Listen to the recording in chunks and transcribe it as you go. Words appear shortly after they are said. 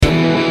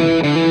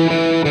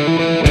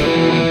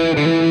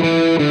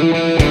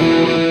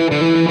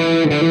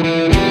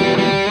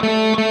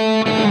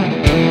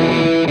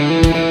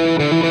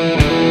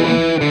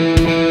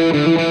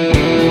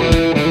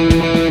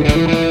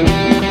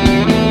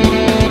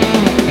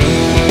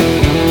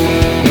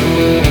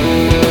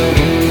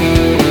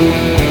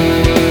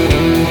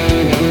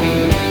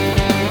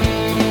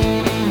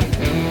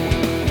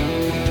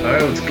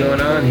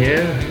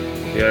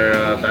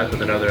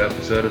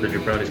episode of the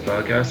JaBROnis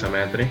podcast. I'm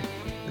Anthony.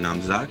 And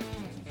I'm Zach.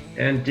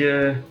 And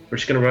we're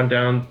just going to run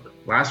down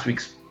last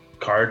week's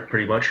card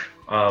pretty much.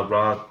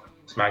 Raw,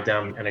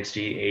 Smackdown,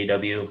 NXT,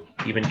 AEW,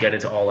 even get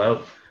into All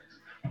Out.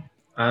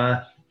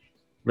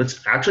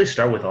 Let's actually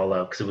start with All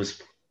Out because it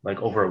was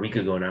like over a week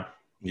ago now.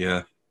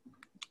 Yeah.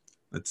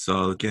 Let's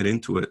get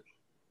into it.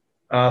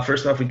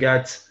 First off, we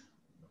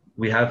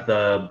have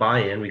the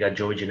buy-in. We got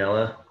Joey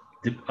Janela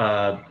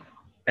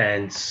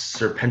and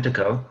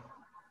Serpentico.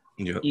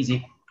 Yeah.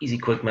 Easy,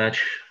 quick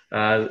match.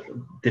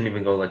 Didn't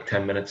even go like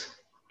 10 minutes.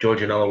 Joey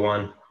Janela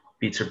won,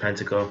 beat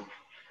Serpentico.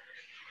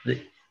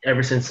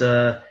 Ever since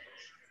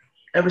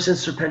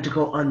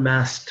Serpentico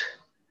unmasked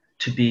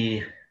to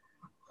be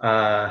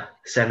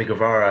Sammy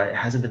Guevara, it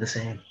hasn't been the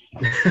same.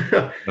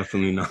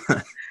 Definitely not.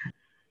 That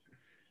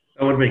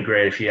would have been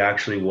great if he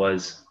actually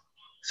was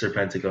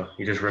Serpentico.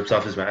 He just rips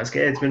off his mask.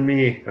 Hey, it's been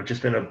me. I've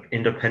just been an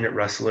independent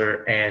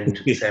wrestler and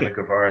Sammy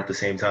Guevara at the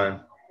same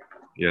time.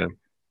 Yeah,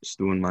 just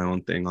doing my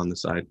own thing on the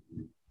side.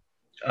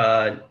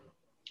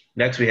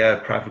 Next, we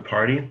have Private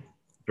Party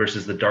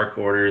versus the Dark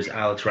Order's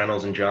Alex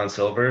Reynolds and John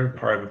Silver.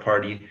 Private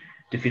Party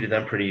defeated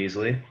them pretty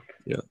easily.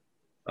 Yeah.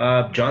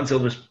 John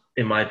Silver's,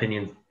 in my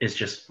opinion, is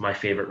just my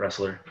favorite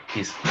wrestler.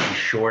 He's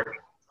short.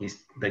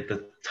 He's like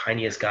the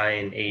tiniest guy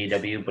in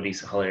AEW, but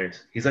he's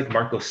hilarious. He's like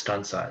Marco's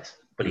stunt size,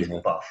 but he's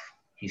buff.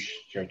 He's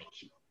like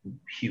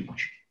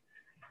huge.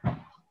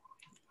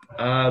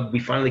 We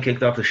finally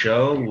kicked off the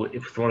show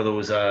with one of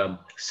those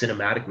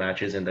cinematic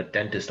matches in the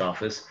dentist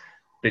office.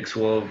 Big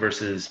Swole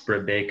versus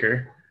Britt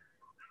Baker.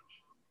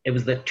 It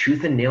was the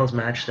tooth and nails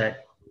match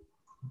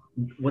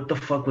what the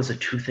fuck was a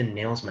tooth and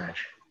nails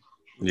match?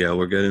 Yeah,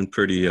 we're getting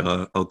pretty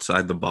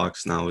outside the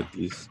box now with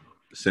these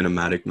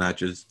cinematic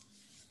matches.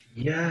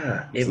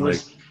 Yeah, it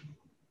was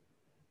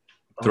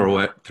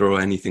like throw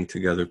anything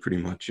together pretty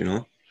much, you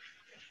know?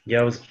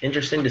 Yeah, it was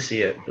interesting to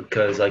see it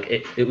because like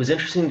it was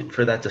interesting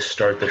for that to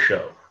start the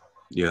show.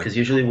 Yeah. Because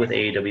usually with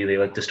AEW, they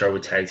like to start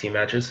with tag team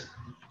matches.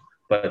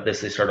 But they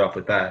start off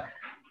with that.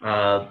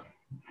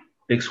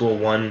 Big Swole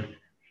won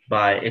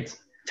by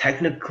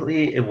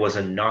technically it was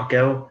a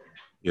knockout.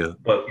 Yeah.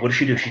 But what did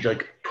she do?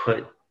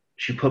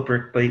 She put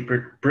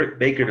Britt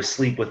Baker to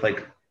sleep with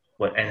like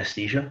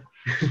anesthesia?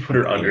 Put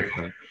her under.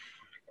 Yeah.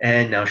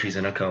 And now she's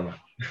in a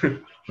coma. We're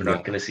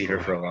not gonna see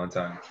her for a long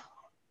time.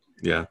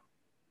 Yeah.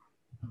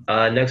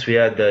 Next we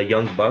had the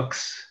Young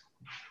Bucks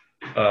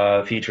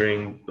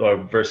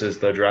versus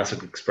the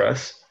Jurassic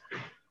Express.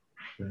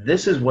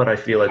 This is what I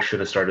feel like should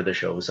have started the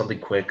show. It was something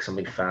quick,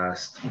 something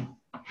fast.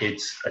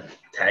 It's a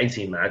tag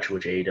team match,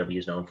 which AEW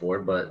is known for,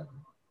 but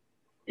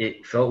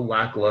it felt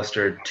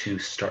lackluster to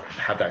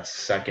have that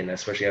second,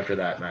 especially after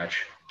that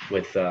match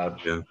with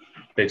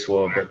Big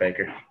Swole and Britt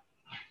Baker.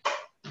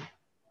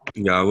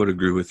 Yeah, I would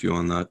agree with you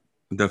on that.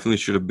 It definitely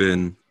should have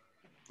been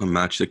a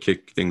match to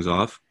kick things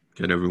off,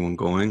 get everyone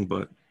going,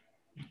 but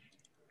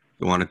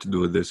they wanted to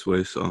do it this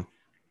way, so.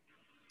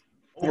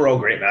 Overall,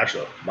 great match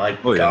though. My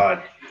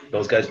God,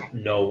 those guys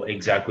know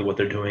exactly what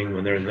they're doing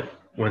when they're in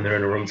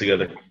a room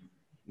together.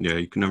 Yeah,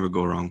 you can never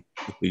go wrong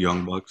with the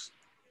Young Bucks.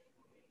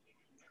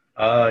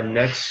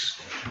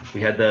 Next,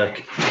 we had the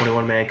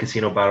 21-man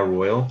Casino Battle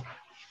Royal.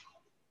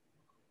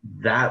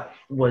 That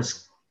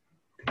was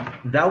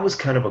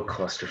kind of a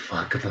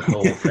clusterfuck of the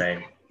whole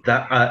thing.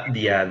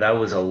 That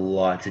was a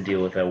lot to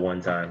deal with at one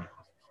time.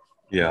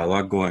 Yeah, a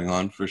lot going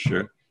on for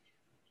sure.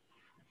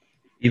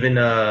 Even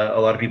a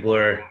lot of people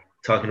are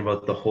talking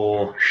about the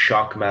whole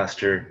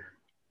Shockmaster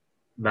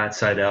Matt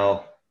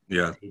Sydal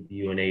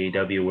debut in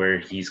AEW where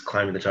he's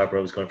climbing the top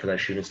rope, going for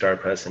that shooting star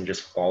press and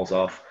just falls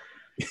off.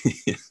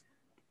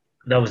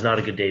 That was not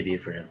a good debut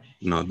for him.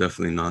 No,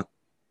 definitely not.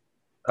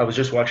 I was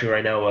just watching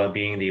right now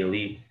Being the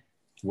Elite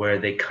where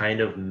they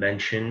kind of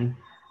mention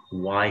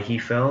why he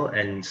fell,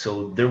 and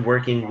so they're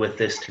working with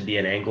this to be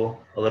an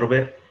angle a little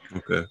bit.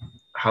 Okay.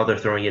 How they're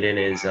throwing it in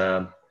is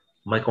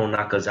Michael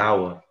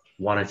Nakazawa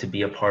wanted to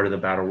be a part of the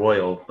Battle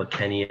Royal, but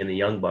Kenny and the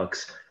Young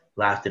Bucks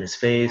laughed in his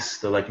face.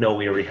 They're like, no,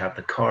 we already have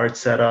the card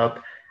set up.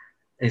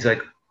 And he's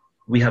like,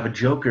 we have a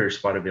Joker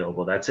spot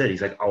available. That's it.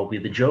 He's like, I'll be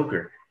the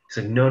Joker.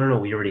 He's like, no,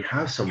 we already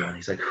have someone.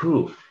 He's like,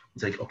 who?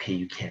 He's like, okay,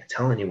 you can't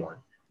tell anyone.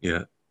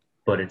 Yeah.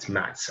 But it's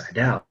Matt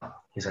Sydal.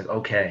 He's like,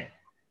 okay.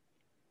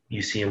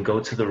 You see him go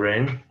to the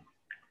ring,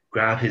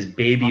 grab his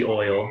baby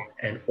oil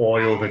and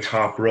oil the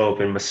top rope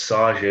and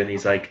massage it. And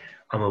he's like,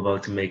 I'm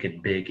about to make a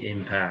big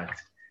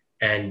impact.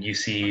 And you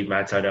see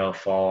Matt Sydal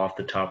fall off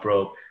the top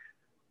rope.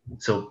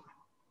 So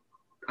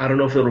I don't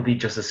know if it'll be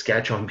just a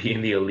sketch on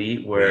Being the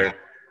Elite where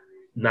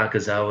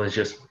Nakazawa is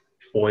just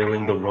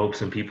oiling the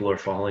ropes and people are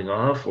falling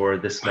off, or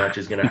this match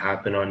is going to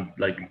happen on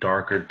like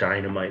Dark or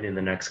Dynamite in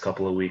the next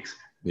couple of weeks.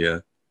 Yeah.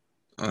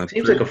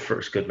 Seems like a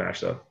first good match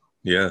though.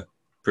 Yeah.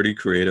 Pretty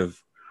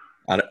creative.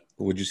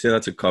 Would you say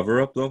that's a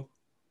cover-up though?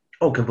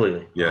 Oh,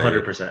 completely. Yeah,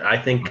 100%. I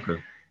think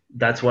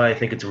that's why I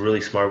think it's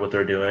really smart what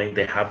they're doing.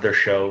 They have their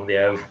show. They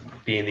have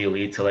Being the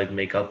Elite to like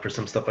make up for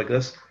some stuff like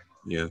this.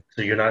 Yeah.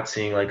 So you're not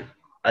seeing like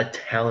a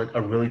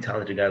really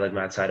talented guy like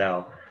Matt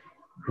Sydal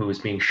who is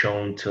being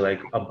shown to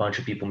like a bunch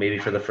of people maybe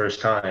for the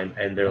first time,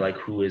 and they're like,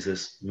 who is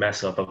this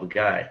mess up of a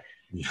guy?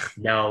 Yeah.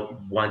 Now,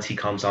 once he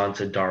comes on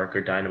to Dark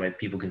or Dynamite,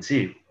 people can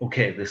see,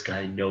 okay, this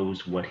guy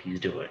knows what he's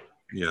doing.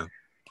 Yeah.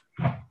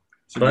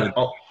 It's a But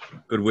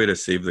good way to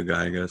save the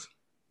guy, I guess.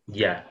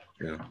 yeah.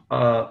 Yeah.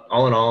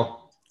 All in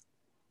all,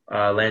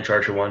 Lance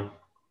Archer won.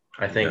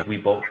 I think we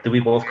both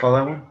call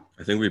that one?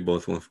 I think we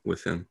both went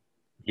with him.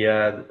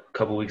 Yeah, a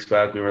couple weeks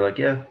back we were like,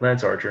 yeah,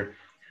 Lance Archer.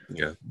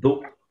 Yeah.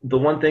 The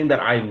one thing that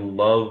I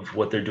love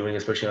what they're doing,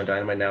 especially on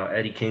Dynamite now,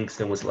 Eddie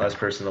Kingston was the last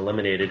person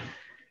eliminated,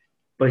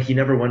 but he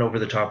never went over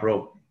the top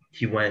rope.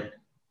 He went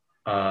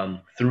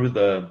through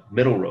the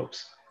middle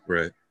ropes.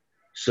 Right.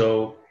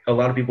 So a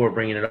lot of people were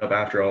bringing it up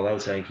after All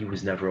Out, saying he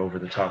was never over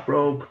the top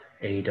rope.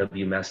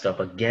 AEW messed up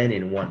again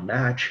in one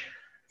match.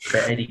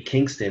 But Eddie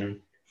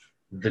Kingston,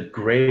 the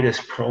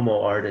greatest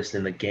promo artist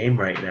in the game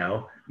right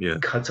now,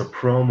 cuts a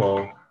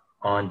promo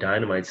on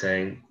Dynamite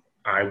saying,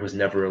 I was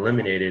never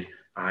eliminated.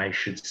 I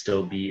should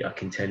still be a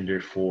contender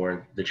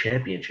for the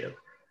championship.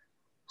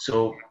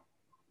 So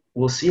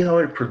we'll see how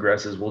it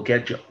progresses. We'll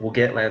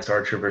get Lance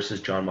Archer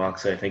versus Jon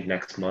Moxley, I think,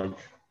 next month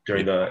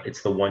during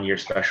it's the 1 year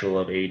special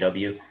of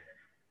AEW.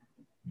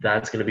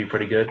 That's going to be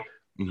pretty good.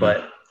 Mm-hmm.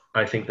 But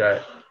I think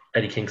that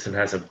Eddie Kingston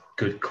has a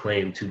good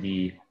claim to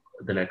be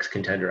the next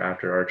contender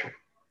after Archer.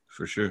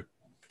 For sure.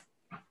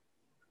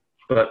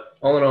 But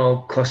all in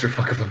all,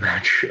 clusterfuck of a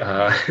match.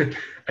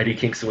 Eddie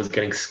Kingston was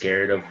getting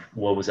scared of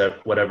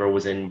whatever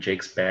was in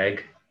Jake's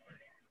bag.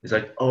 He's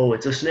like, oh,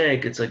 it's a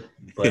snake. It's like,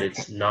 but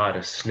it's not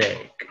a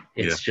snake.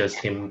 It's just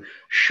him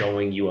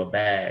showing you a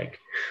bag.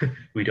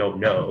 We don't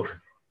know.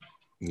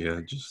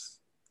 Yeah,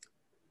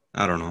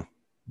 I don't know.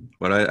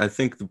 But I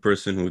think the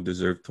person who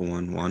deserved to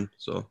won.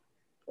 So.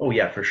 Oh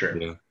yeah, for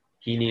sure. Yeah.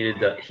 He needed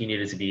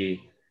to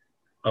be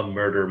the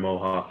murder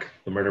mohawk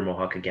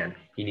again.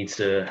 He needs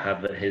to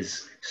have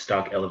his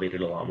stock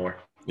elevated a lot more.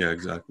 Yeah,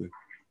 exactly.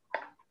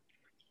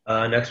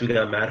 Next we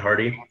got Matt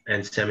Hardy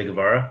and Sammy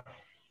Guevara.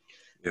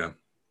 Yeah.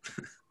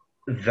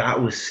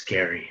 That was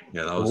scary.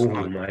 Yeah, that was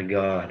fun. My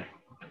God.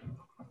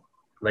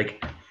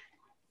 Like,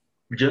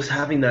 just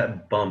having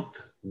that bump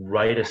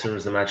right as soon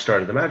as the match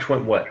started. The match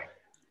went, what?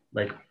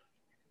 Like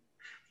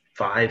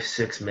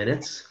 5-6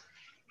 minutes?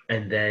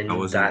 And then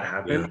that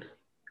happened.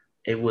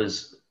 Yeah. It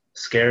was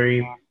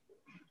scary.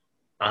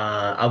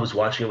 I was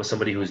watching it with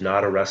somebody who's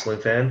not a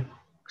wrestling fan,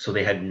 so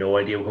they had no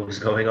idea what was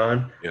going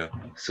on. Yeah.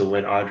 So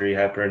when Audrey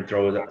Hepburn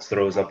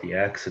throws up the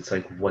X, it's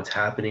like, what's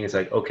happening? It's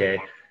like, okay,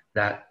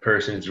 that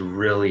person's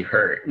really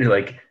hurt.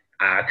 Like,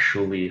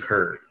 actually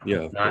hurt.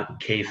 Yeah.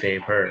 Not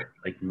kayfabe hurt.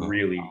 Like,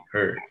 really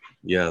hurt.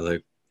 Yeah,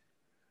 like,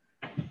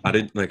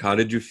 how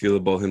did you feel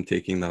about him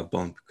taking that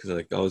bump? Because,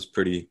 like, that was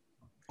pretty...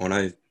 When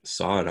I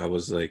saw it, I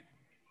was like,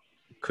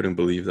 couldn't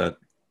believe that,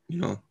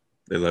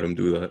 they let him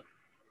do that.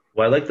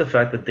 Well, I like the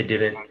fact that they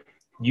didn't.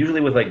 Usually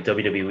with like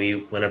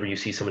WWE, whenever you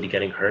see somebody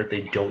getting hurt,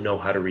 they don't know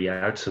how to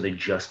react, so they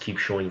just keep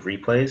showing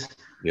replays.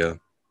 Yeah.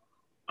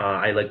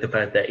 I like the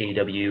fact that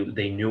AEW,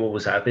 they knew what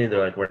was happening.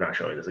 They're like, we're not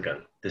showing this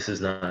again.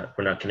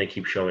 We're not going to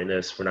keep showing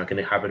this. We're not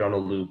going to have it on a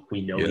loop.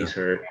 We know he's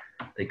hurt.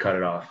 They cut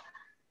it off.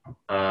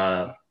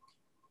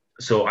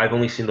 So I've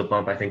only seen the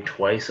bump, I think,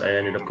 twice. I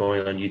ended up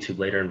going on YouTube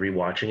later and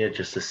rewatching it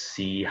just to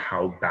see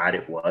how bad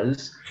it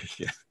was.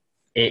 Yeah.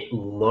 It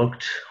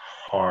looked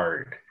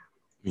hard.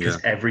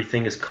 Because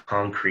everything is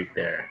concrete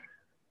there.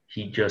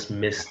 He just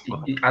missed.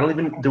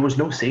 There was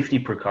no safety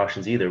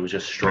precautions either. It was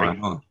just straight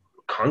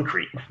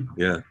concrete.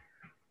 Yeah.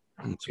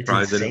 I'm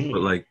surprised they didn't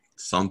put like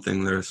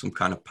something there, some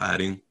kind of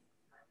padding.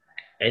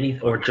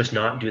 Or just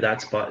not do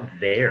that spot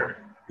there.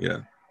 Yeah.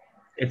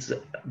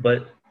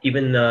 But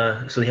even,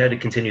 so they had to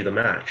continue the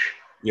match.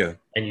 Yeah.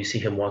 And you see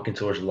him walking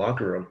towards the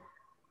locker room.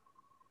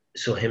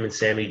 So him and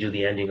Sammy do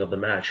the ending of the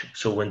match.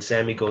 So when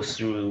Sammy goes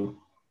through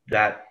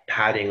that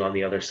padding on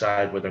the other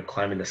side where they're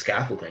climbing the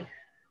scaffolding,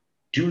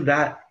 do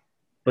that,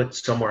 but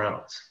somewhere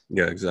else.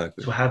 Yeah,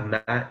 exactly. So have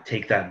Matt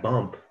take that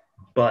bump,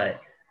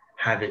 but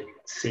have it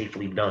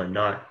safely done.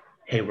 Not,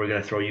 hey, we're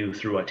going to throw you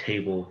through a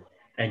table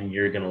and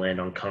you're going to land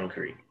on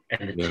concrete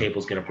and the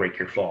table's going to break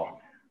your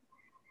fall.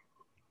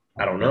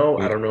 I don't know.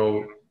 I don't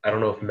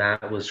know if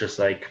Matt was just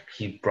like,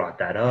 he brought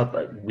that up,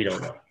 but we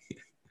don't know.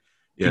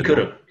 He could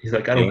have. He's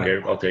like, I don't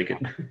care. I'll take it.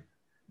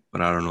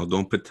 But I don't know.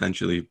 Don't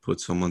potentially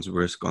put someone's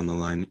life on the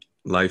line.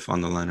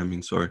 I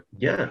mean, sorry.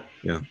 Yeah.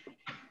 Yeah.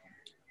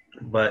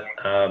 But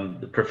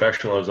the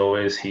professional, as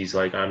always, he's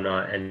like, I'm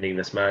not ending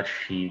this match.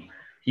 He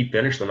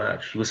finished the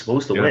match. He was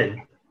supposed to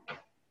win.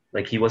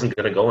 Like, he wasn't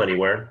going to go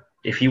anywhere.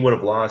 If he would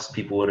have lost,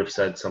 people would have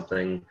said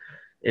something.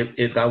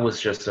 That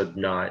was just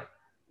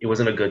it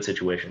wasn't a good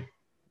situation.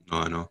 No,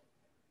 I know.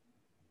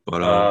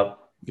 But,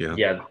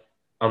 yeah.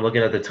 I'm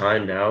looking at the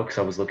time now because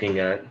I was looking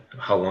at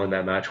how long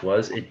that match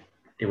was.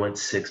 It went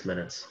 6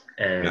 minutes.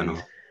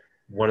 And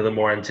one of the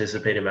more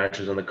anticipated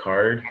matches on the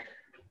card.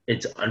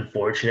 It's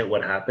unfortunate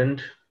what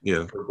happened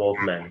for both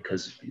men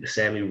because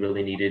Sammy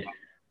really needed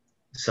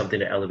something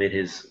to elevate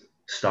his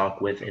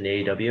stock with in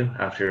AEW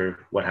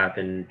after what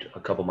happened a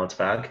couple months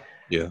back.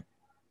 Yeah.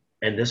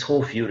 And this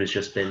whole feud has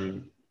just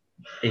been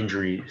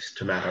injuries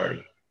to Matt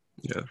Hardy.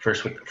 Yeah.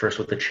 First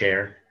with the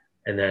chair,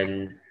 and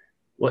then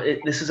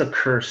this is a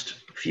cursed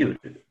feud.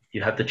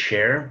 You have the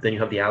chair, then you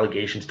have the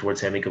allegations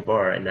towards Sammy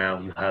Guevara, and now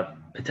you have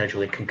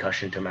potentially a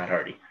concussion to Matt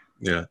Hardy.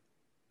 Yeah.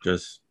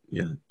 Just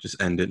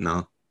end it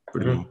now.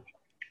 Pretty much.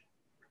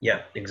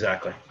 Yeah,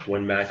 exactly.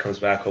 When Matt comes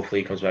back,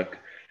 hopefully he comes back.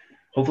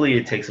 Hopefully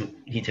he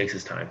takes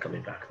his time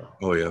coming back though.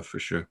 Oh yeah, for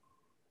sure.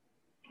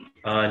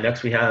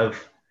 Next we have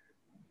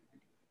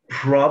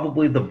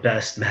probably the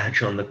best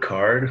match on the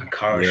card,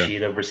 Hikaru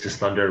Shida versus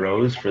Thunder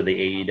Rose for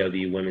the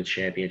AEW Women's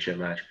Championship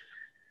match.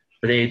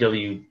 For the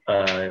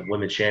AEW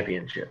Women's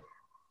Championship.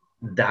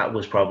 That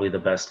was probably the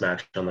best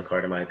match on the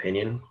card in my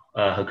opinion.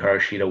 Hikaru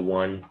Shida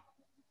won.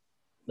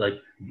 Like,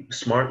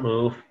 smart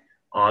move,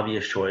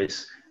 obvious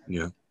choice.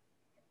 Yeah.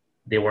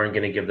 They weren't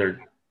going to give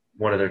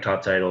one of their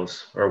top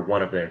titles, or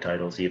one of their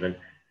titles even,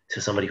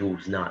 to somebody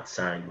who's not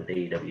signed with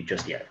AEW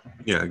just yet.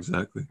 Yeah,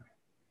 exactly.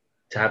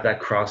 To have that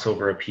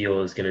crossover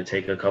appeal is going to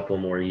take a couple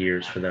more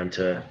years for them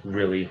to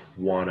really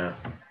want to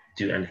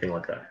do anything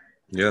like that.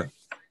 Yeah.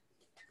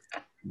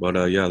 But,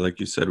 like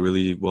you said,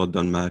 really well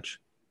done match.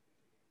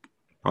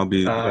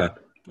 Probably,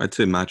 I'd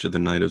say match of the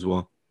night as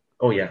well.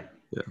 Oh, yeah.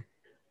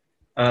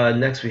 Yeah.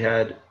 Next, we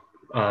had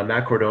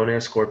Matt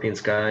Cardona, Scorpion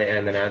Sky,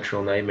 and the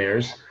Natural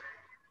Nightmares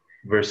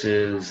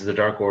versus the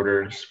Dark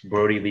Orders,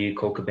 Brody Lee,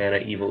 Colt Cabana,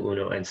 Evil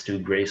Uno, and Stu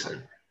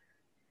Grayson.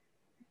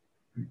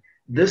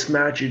 This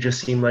match, it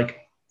just seemed like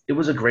it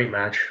was a great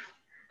match.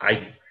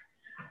 I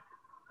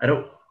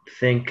don't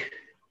think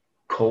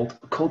Colt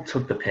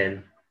took the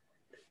pin.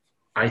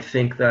 I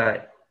think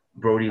that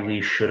Brody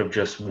Lee should have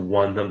just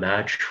won the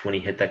match when he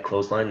hit that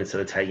clothesline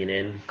instead of tagging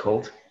in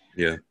Colt.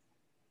 Yeah.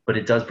 But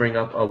it does bring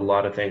up a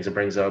lot of things. It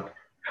brings up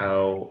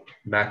how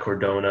Matt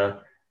Cardona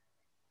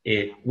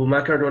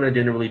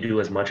didn't really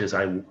do as much as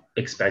I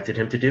expected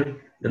him to do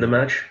in the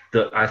match.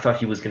 I thought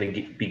he was going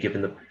to be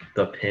given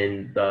the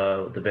pin,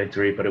 the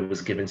victory, but it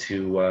was given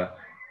to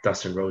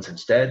Dustin Rhodes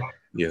instead,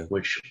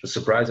 which was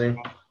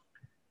surprising.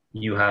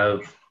 You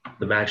have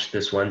the match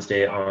this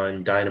Wednesday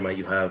on Dynamite.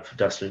 You have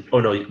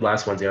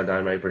last Wednesday on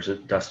Dynamite versus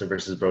Dustin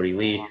versus Brody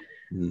Lee.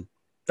 Mm-hmm.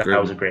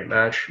 That was a great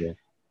match. Yeah.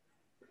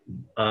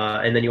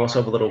 And then you also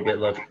have a little bit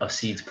of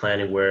seeds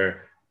planted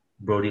where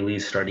Brody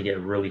Lee's starting to get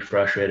really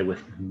frustrated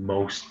with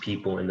most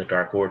people in the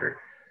Dark Order.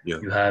 Yeah.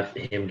 You have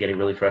him getting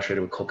really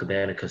frustrated with Colt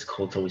Cabana because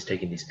Colt's always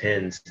taking these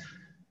pins.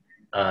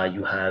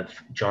 You have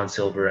John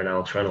Silver and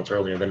Alex Reynolds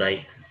earlier in the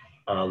night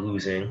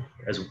losing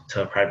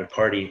to a private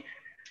party.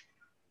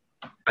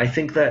 I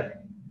think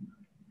that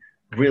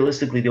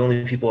realistically, the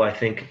only people I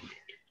think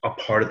a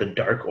part of the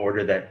Dark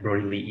Order that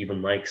Brody Lee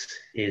even likes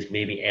is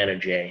maybe Anna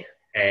Jay,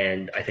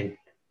 and I think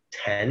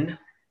 10.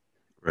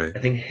 Right. I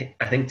think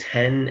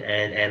 10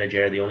 and Anna Jay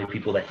are the only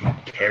people that he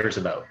cares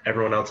about.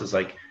 Everyone else is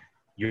like,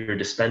 you're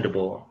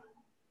dispendable.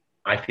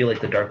 I feel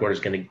like the Dark Order is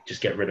going to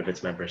just get rid of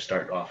its members,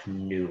 start off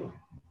new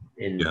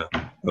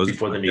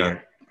before the new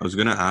year. I was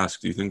going to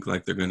ask, do you think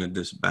like they're going to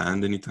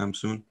disband anytime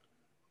soon?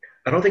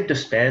 I don't think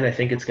disband. I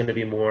think it's going to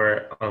be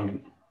more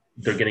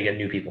they're going to get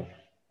new people.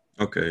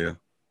 Okay, yeah.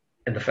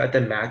 And the fact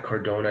that Matt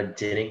Cardona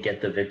didn't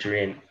get the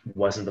victory and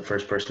wasn't the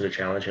first person to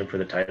challenge him for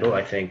the title,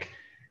 I think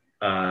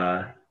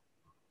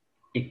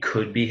it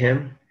could be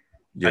him.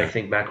 Yeah. I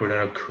think Matt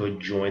Cardona could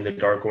join the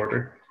Dark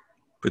Order.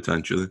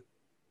 Potentially.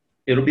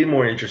 It'll be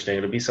more interesting.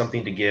 It'll be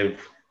something to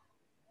give.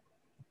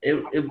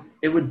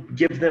 It would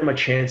give them a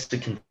chance to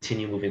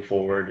continue moving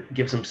forward,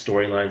 give some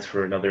storylines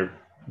for another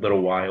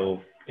little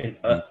while, and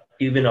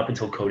even up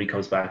until Cody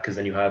comes back, because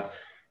then you have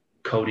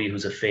Cody,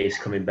 who's a face,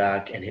 coming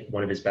back, and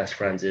one of his best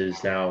friends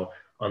is now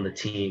on the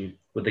team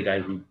with the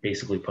guy who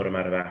basically put him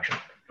out of action.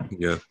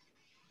 Yeah.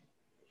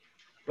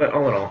 But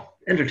all in all,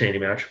 entertaining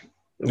match.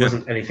 It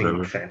wasn't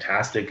anything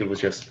fantastic. It was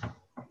just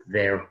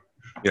there.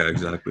 Yeah,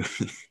 exactly.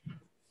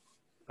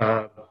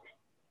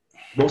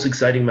 Most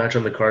exciting match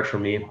on the card for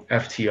me,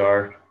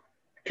 FTR,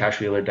 Cash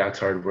Wheeler, Dax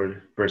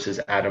Hardwood versus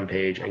Adam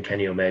Page and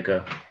Kenny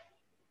Omega.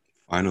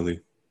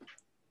 Finally.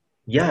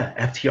 Yeah,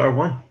 FTR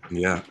won.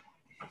 Yeah.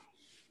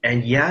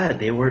 And yeah,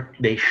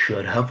 they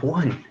should have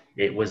won.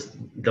 It was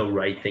the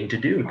right thing to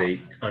do.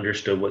 They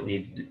understood what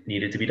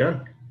needed to be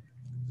done.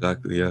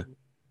 Exactly, yeah.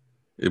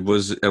 It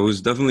was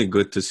definitely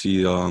good to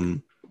see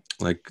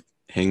like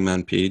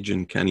Hangman Page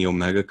and Kenny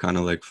Omega kind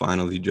of like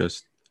finally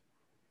just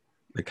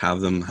like have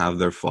them have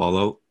their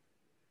fallout.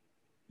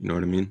 You know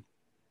what I mean?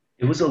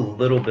 It was a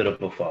little bit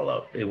of a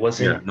fallout. It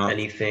wasn't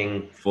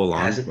anything full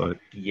on, but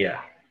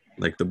yeah,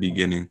 like the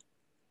beginning.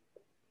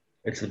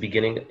 It's the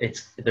beginning.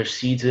 Their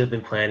seeds have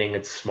been planting.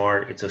 It's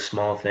smart. It's a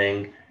small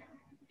thing.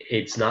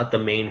 It's not the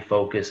main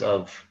focus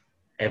of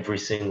every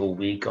single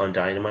week on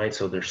Dynamite,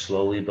 so they're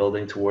slowly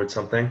building towards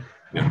something.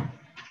 Yeah.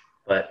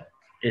 But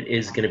it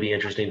is going to be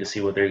interesting to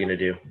see what they're going to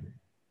do.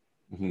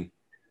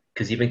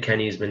 Because even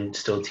Kenny's been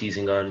still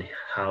teasing on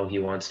how he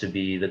wants to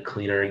be the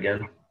cleaner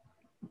again.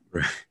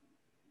 Right.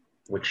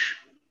 Which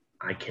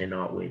I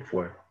cannot wait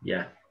for.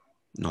 Yeah.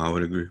 No, I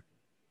would agree.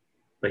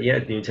 But yeah,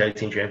 new tag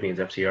team champions,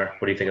 FCR.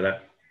 What do you think of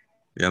that?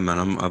 Yeah,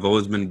 man, I've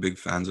always been big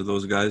fans of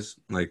those guys.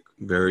 Like,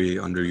 very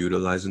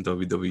underutilized in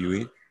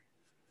WWE.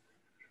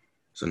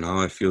 So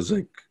now it feels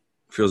like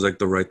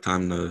the right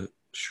time to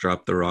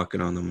strap the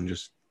rocket on them and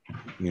just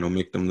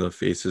make them the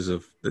faces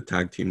of the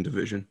tag team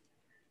division.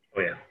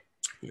 Oh yeah.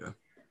 Yeah.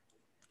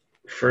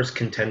 First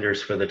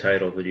contenders for the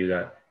title. Who do you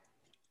got?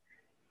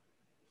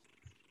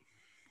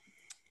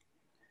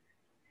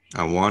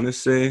 I want to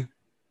say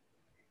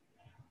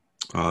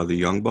the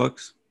Young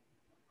Bucks,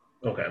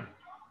 Okay.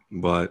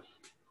 but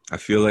I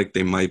feel like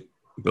they might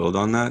build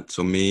on that.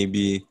 So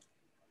maybe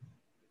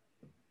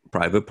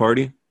Private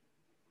Party.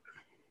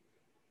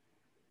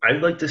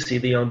 I'd like to see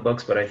the Young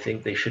Bucks, but I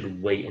think they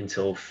should wait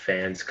until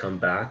fans come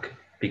back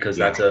because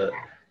Yeah,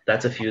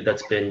 that's a feud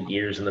that's been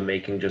years in the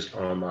making just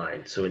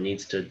online. So it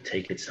needs to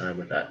take its time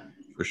with that.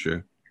 for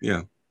sure.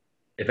 Yeah.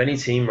 If any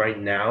team right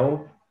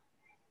now,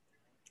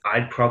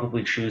 I'd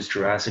probably choose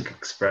Jurassic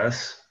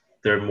Express.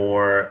 They're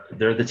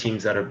the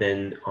teams that have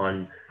been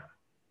on,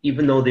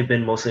 even though they've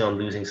been mostly on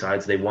losing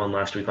sides. They won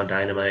last week on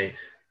Dynamite.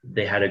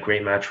 They had a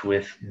great match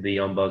with the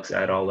Young Bucks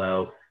at All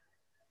Out.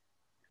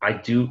 I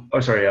do.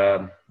 Oh,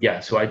 sorry. Yeah.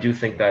 So I do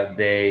think that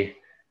they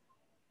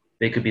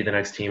could be the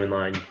next team in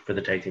line for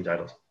the tag team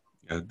titles.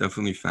 Yeah,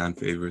 definitely fan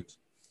favorites.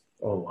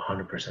 Oh,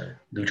 100%.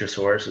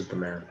 Luchasaurus is the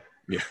man,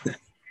 Yeah.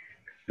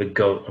 the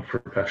goat of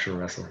professional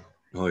wrestling.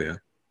 Oh yeah.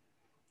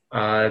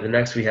 The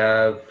next we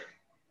have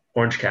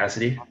Orange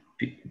Cassidy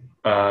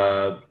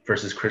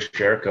versus Chris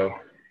Jericho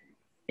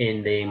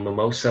in the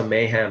Mimosa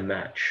Mayhem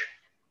match.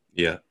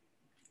 Yeah.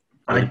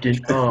 I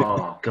did.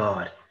 Oh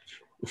God,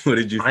 What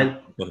did you think?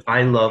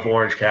 I love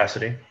Orange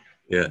Cassidy.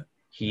 Yeah.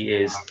 He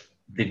is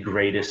the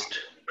greatest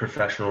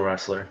professional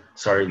wrestler.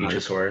 Sorry,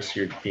 Luchasaurus,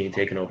 you're being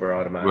taken over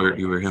automatically.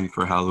 You were him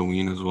for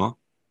Halloween as well?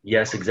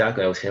 Yes,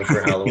 exactly. I was him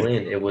for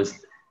Halloween. It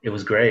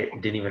was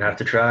great. Didn't even have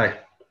to try.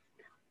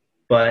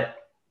 But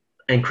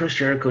and Chris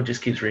Jericho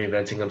just keeps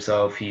reinventing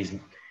himself. He's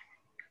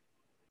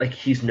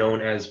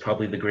known as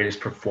probably the greatest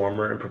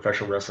performer in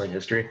professional wrestling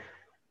history.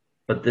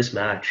 But this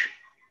match,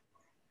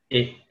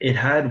 it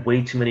had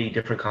way too many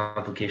different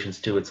complications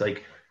too. It's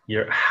like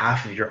your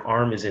half of your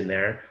arm is in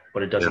there,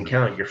 but it doesn't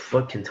count. Your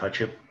foot can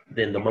touch it.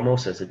 Then the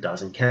mimosas, it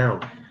doesn't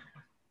count.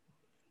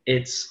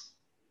 It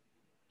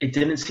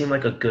didn't seem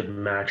like a good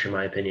match in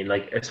my opinion.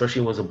 Like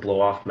especially it was a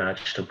blow off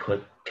match to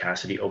put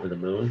Cassidy over the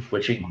moon,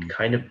 which it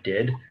kind of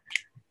did.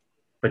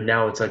 But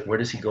now it's like, where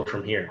does he go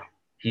from here?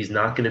 He's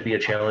not going to be a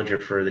challenger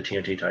for the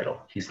TNT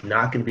title. He's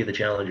not going to be the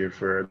challenger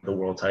for the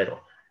world title.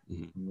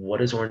 Mm-hmm. What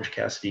does Orange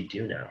Cassidy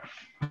do now?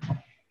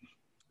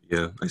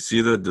 Yeah, I see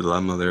the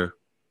dilemma there.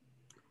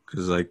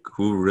 Because,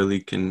 who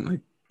really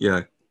can,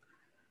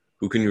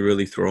 who can you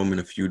really throw him in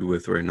a feud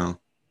with right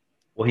now?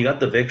 Well, he got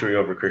the victory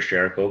over Chris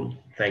Jericho,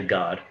 thank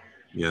God.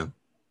 Yeah.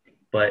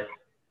 But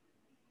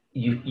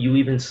you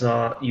even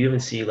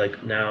see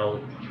like now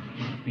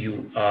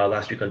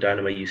last week on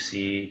Dynamite you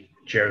see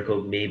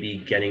Jericho maybe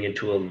getting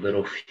into a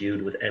little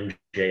feud with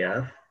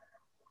MJF,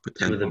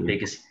 two of the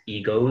biggest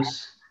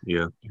egos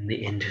in the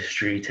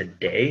industry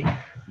today.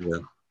 Yeah.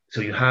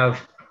 So you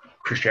have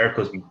Chris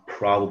Jericho's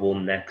probable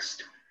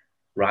next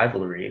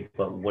rivalry,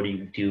 but what do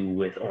you do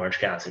with Orange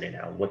Cassidy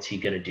now? What's he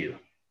gonna do?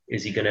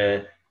 Is he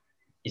gonna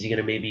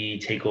maybe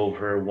take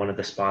over one of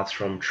the spots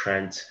from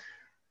Trent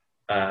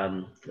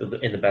in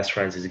the Best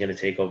Friends? Is he gonna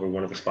take over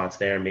one of the spots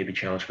there and maybe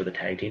challenge for the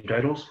tag team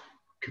titles?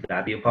 Could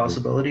that be a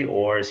possibility?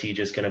 Or is he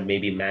just gonna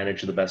maybe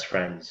manage the Best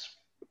Friends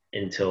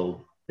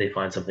until they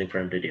find something for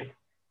him to do?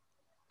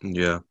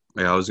 Yeah.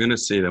 I was gonna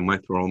say they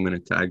might throw him in a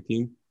tag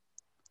team,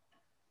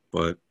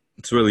 but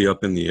it's really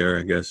up in the air,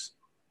 I guess.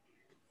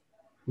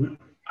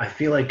 I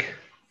feel like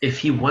if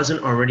he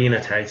wasn't already in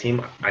a tag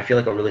team, I feel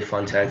like a really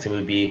fun tag team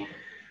would be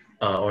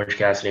Orange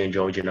Cassidy and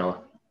Joey Janela.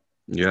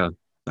 Yeah,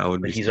 that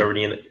would be. He's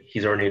already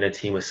in a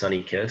team with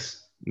Sonny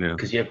Kiss. Yeah.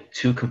 Because you have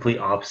two complete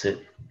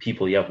opposite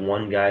people. You have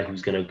one guy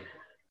who's gonna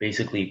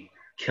basically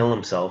kill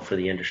himself for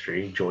the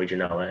industry, Joey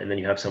Janela, and then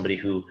you have somebody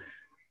who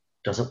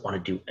doesn't want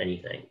to do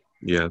anything.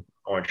 Yeah.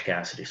 Orange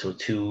Cassidy. So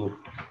two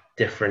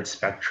different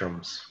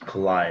spectrums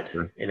collide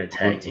in a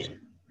tag team.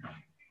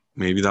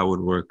 Maybe that would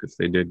work if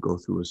they did go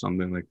through or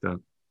something like that.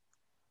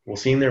 Well,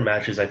 seeing their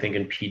matches, I think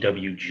in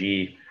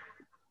PWG,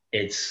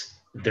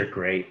 they're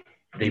great.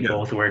 They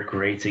both work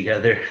great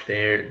together.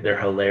 They're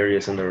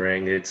hilarious in the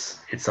ring. It's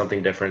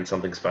something different,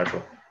 something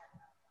special.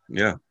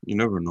 Yeah, you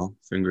never know.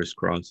 Fingers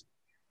crossed.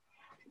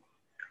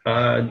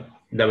 Now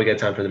we got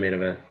time for the main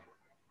event.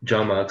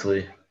 Jon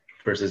Moxley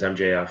versus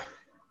MJF.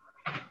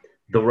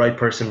 The right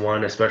person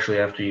won, especially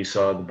after you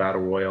saw the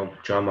Battle Royal.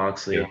 Jon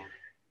Moxley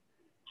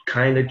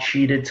kind of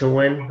cheated to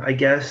win, I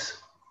guess.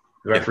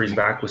 The referee's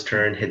back was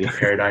turned, hit the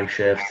paradigm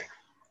shift.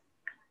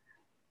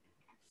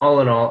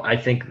 All in all, I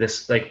think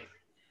this,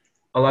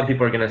 a lot of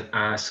people are going to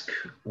ask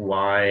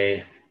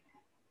why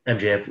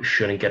MJF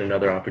shouldn't get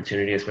another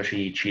opportunity, especially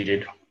he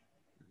cheated.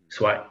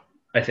 So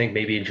I think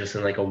maybe just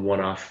in a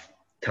one-off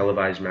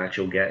televised match,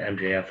 you'll get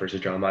MJF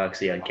versus Jon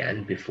Moxley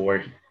again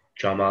before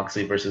Jon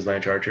Moxley versus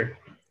Lance Archer.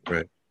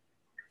 Right.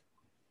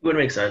 It would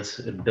make sense.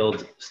 It would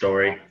build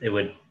story. It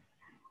would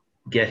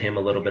get him a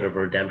little bit of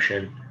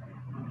redemption.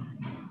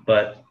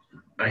 But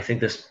I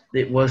think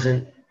it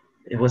wasn't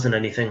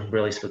anything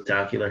really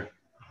spectacular.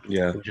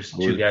 Yeah. It was just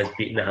two guys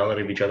beating the hell out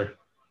of each other.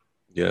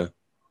 Yeah.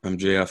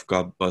 MJF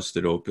got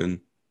busted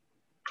open.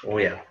 Oh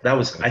yeah, that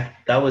was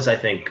I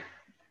think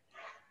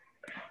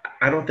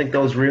I don't think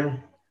that was real.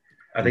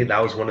 I think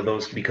that was one of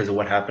those because of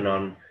what happened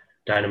on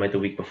Dynamite the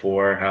week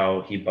before,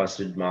 how he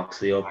busted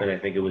Moxley open. I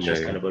think it was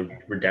just Yeah, kind of a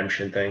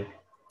redemption thing.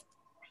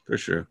 for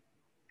sure.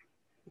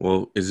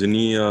 Well, isn't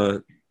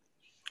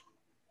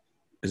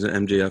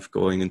MJF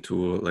going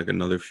into like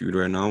another feud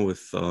right now with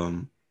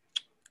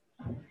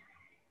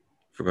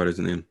forgot his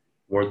name.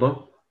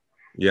 Wardlow?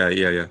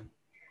 Yeah.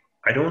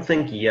 I don't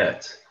think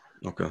yet.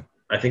 Okay.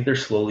 I think they're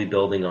slowly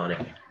building on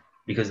it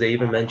because they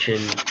even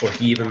mentioned, or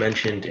he even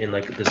mentioned in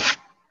like this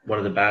one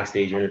of the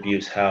backstage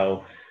interviews,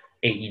 how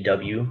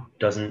AEW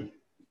doesn't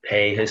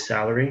pay his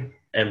salary,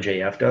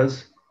 MJF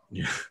does.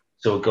 Yeah.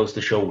 So it goes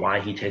to show why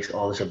he takes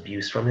all this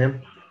abuse from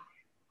him.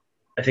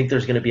 I think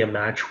there's going to be a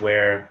match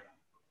where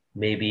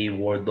maybe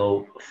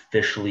Wardlow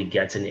officially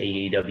gets an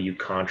AEW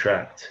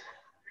contract,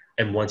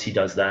 and once he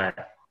does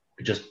that,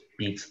 it just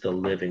beats the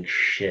living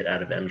shit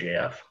out of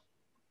MJF.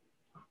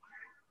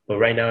 But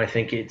right now, I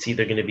think it's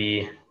either going to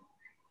be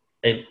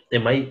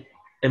it might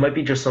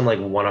be just some like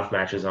one-off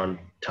matches on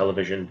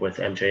television with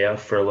MJF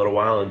for a little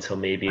while until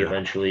maybe Yeah.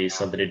 eventually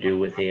something to do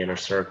with the Inner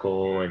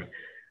Circle and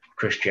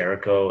Chris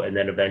Jericho, and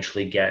then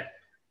eventually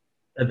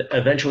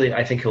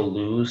I think he'll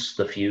lose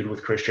the feud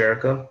with Chris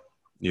Jericho,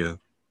 Yeah.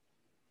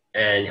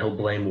 and he'll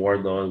blame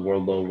Wardlow, and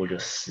Wardlow will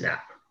just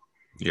snap.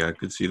 Yeah, I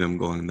could see them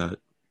going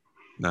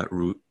that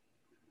route.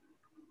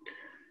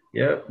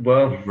 Yeah,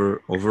 well,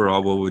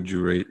 Overall, what would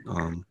you rate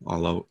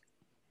All Out?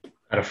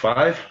 out of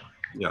 5,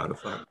 Yeah, out of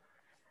 5.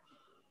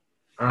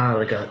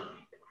 like a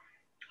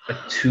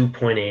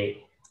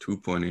 2.8.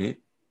 2.8.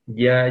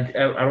 Yeah,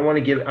 I don't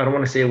want to I don't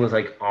want to say it was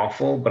like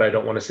awful, but I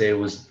don't want to say it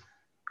was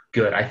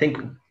good. I think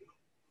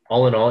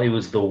all in all, it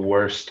was the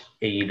worst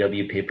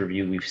AEW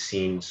pay-per-view we've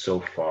seen so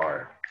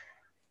far.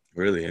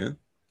 Really, yeah?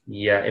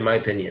 Yeah, in my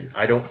opinion.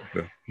 I don't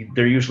Okay.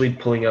 They're usually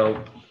pulling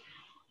out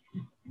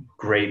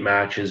great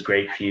matches,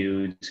 great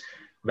feuds,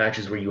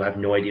 matches where you have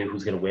no idea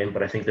who's going to win,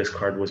 but I think this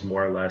card was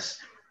more or less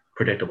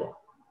predictable.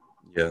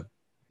 Yeah.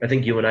 I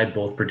think you and I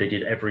both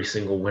predicted every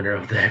single winner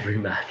of every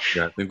match.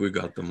 Yeah, I think we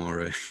got them all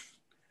right.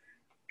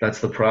 That's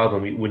the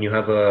problem. When you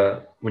have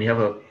a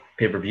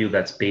pay-per-view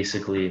that's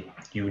basically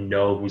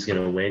who's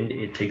going to win,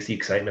 it takes the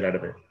excitement out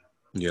of it.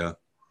 Yeah,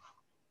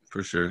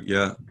 for sure.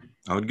 Yeah,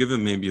 I would give it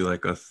maybe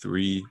like a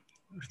 3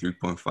 or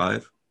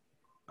 3.5.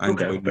 I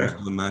enjoyed most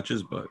of the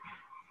matches, but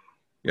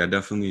yeah,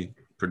 definitely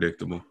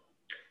predictable.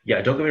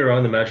 Yeah, don't get me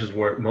wrong.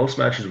 Most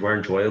matches were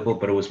enjoyable,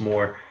 but it was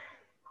more.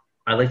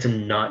 I like to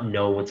not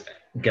know what's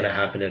gonna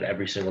happen at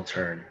every single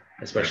turn,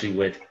 especially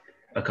with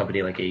a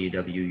company like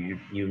AEW.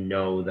 You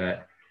know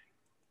that.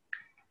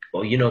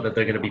 Well, you know that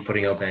they're gonna be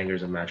putting out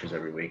bangers and matches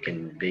every week,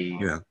 and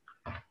Yeah,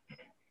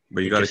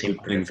 but you got to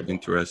keep things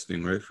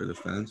interesting, right, for the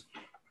fans.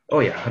 Oh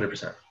yeah,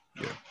 100%.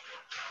 Yeah.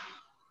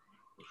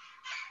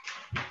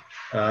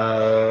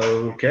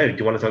 Okay. Do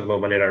you want to talk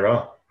about Monday Night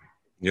Raw?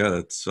 Yeah,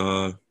 let's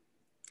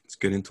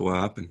get into what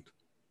happened.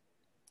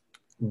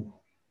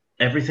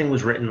 Everything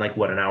was written like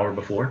what, an hour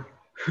before?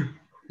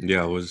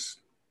 Yeah,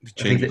 they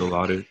changed a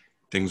lot of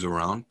things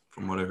around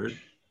from what I heard.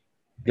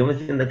 The only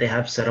thing that they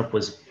have set up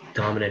was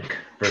Dominic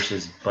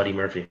versus Buddy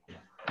Murphy.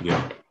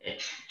 Yeah.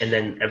 And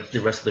then the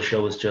rest of the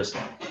show was just,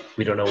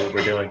 we don't know what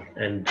we're doing.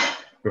 And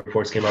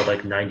reports came out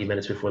like 90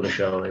 minutes before the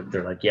show.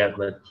 They're like, yeah,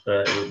 we'll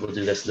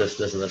do this,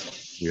 and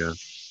this. Yeah.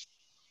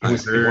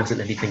 It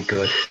wasn't anything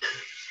good.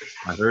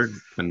 I heard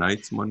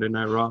tonight's Monday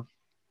Night Raw,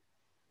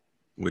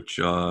 which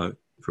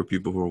for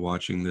people who are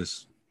watching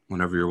this,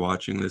 whenever you're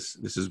watching this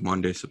is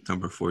Monday,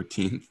 September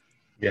 14th.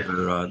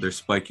 Yeah. They're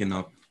spiking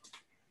up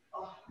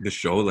the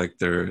show, like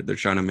they're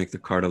trying to make the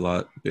card a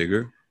lot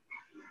bigger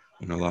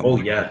and a lot more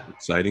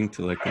exciting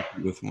to like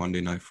compete with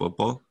Monday Night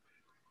Football.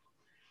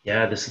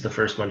 Yeah, this is the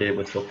first Monday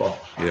with football.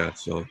 Yeah,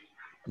 so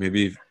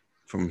maybe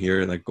from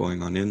here, like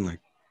going on in, like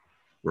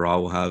Raw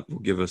will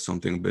give us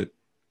something a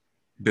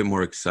bit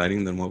more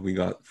exciting than what we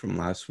got from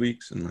last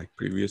week's and like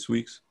previous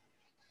weeks.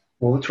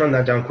 Well, let's run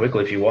that down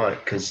quickly if you want,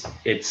 because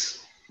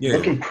it's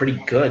looking pretty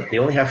good. They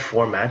only have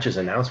 4 matches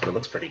announced, but it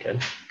looks pretty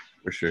good.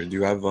 For sure. Do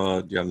you have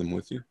them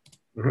with you?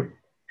 Mm-hmm.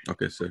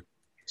 Okay, sick.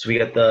 So we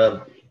got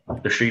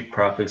the Street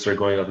Profits are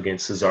going up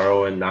against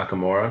Cesaro and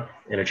Nakamura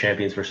in a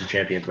champions versus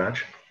champions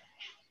match.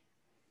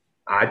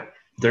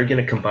 They're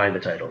going to combine the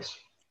titles.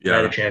 Yeah.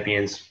 Night of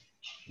Champions,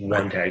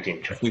 one tag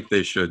team. I think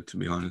they should, to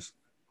be honest.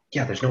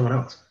 Yeah, there's no one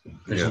else.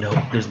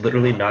 There's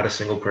literally not a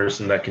single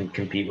person that can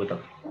compete with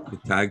them. The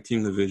tag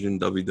team division,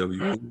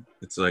 WWE,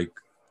 it's like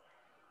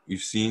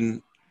you've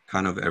seen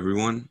kind of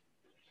everyone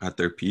at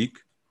their peak,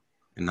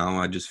 and now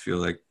I just feel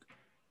like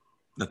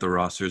that the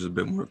roster is a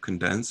bit more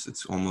condensed.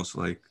 It's almost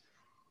like,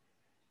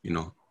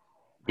 Yeah,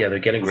 they're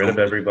getting rid of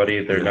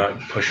everybody. They're not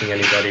pushing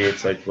anybody.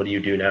 It's like, what do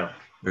you do now?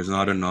 There's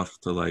not enough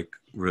to like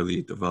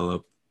really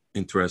develop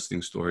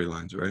interesting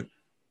storylines, right?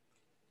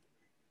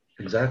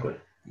 Exactly.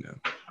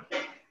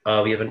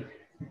 Yeah. We have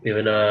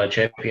a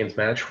champions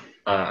match.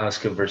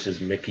 Asuka versus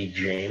Mickie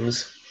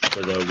James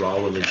for the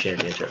Raw Women's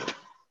Championship.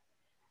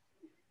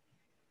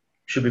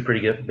 Should be pretty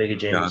good. Mega Yeah,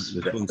 James,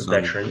 this one a sounds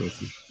veteran.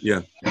 interesting. Yeah,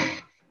 I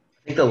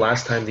think the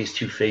last time these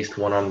two faced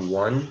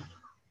one-on-one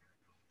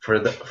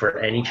for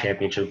any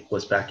championship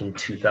was back in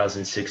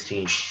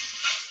 2016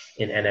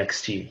 in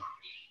NXT.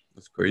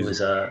 that's It crazy.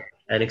 was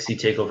NXT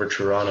Takeover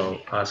Toronto.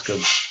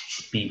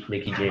 Asuka beat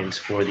Mickey James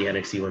for the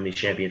NXT Women's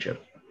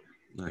Championship,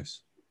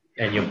 Nice.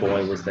 and your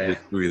boy was there.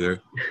 History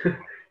there.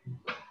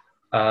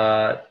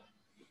 Uh,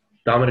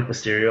 Dominic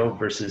Mysterio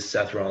versus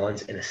Seth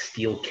Rollins in a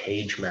steel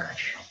cage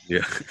match.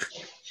 Yeah.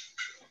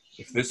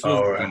 If this was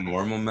Or a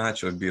normal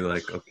match, I would be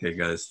like, okay,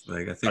 guys,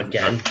 like I think we're at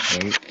again, the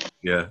point.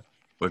 Yeah.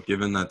 But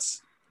given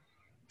that's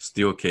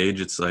steel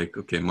cage, it's like,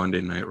 okay, Monday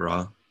Night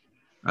Raw.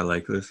 I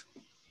like this.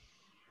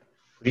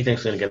 who do you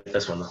think's gonna get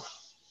this one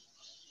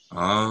though?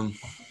 Um,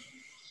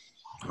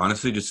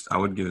 honestly, just I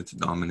would give it to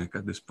Dominic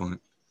at this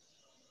point.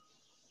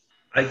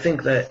 I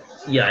think that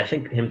I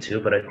think him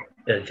too, but I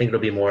think it'll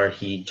be more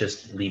he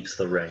just leaves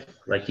the ring.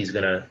 Like he's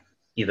gonna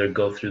either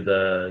go through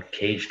the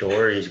cage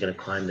door or he's gonna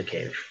climb the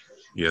cage.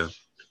 Yeah.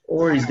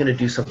 Or he's gonna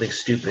do something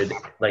stupid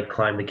like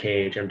climb the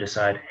cage and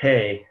decide,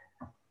 hey,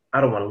 I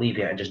don't want to leave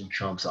yet, and just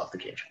jumps off the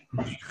cage.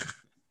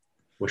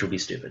 Which would be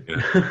stupid.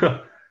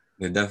 Yeah.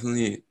 They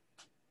definitely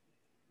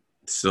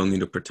still need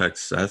to protect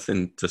Seth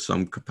in to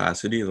some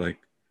capacity, like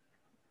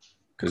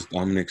because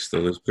Dominic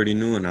still is pretty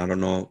new, and I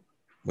don't know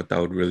what that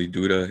would really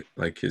do to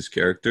like his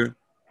character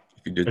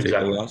if he did take a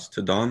Exactly. loss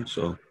to Dom.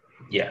 So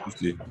Yeah. we'll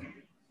see.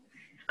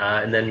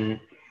 And then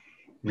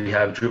we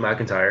have Drew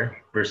McIntyre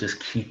versus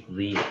Keith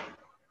Lee.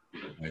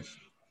 Nice.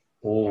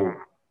 Oh,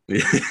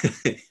 Yeah.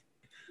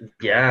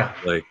 yeah.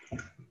 Like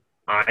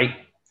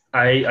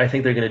I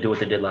think they're gonna do what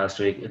they did last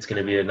week. It's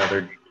gonna be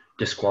another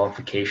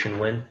disqualification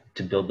win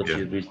to build the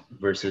feud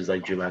versus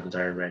like Drew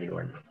McIntyre and Randy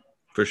Orton.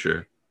 For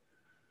sure.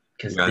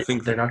 Because Yeah, I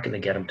think they're not going to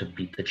get him to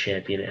beat the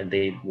champion, and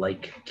they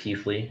like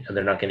Keith Lee, and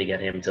they're not going to get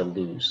him to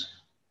lose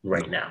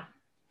right now.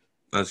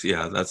 that's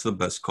the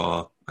best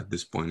call at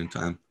this point in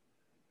time.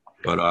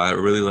 But I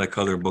really like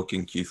how they're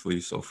booking Keith Lee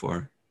so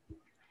far.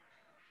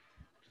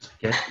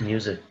 Get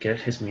music. Get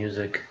his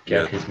music.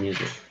 Get his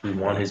music. We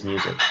want his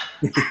music.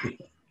 I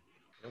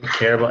don't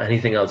care about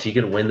anything else. He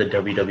can win the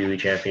WWE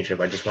Championship.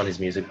 I just want his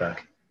music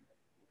back.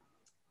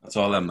 That's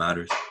all that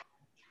matters.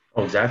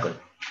 Oh, exactly.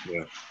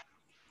 Yeah.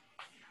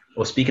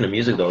 Well, speaking of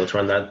music, though, let's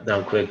run that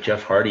down quick.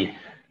 Jeff Hardy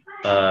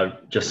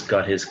just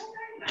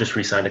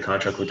re-signed a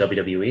contract with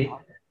WWE.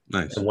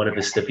 Nice. And one of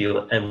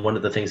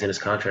the things in his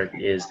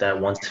contract is that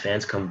once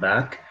fans come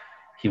back,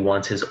 he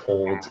wants his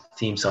old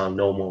theme song,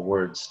 No More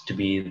Words, to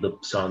be the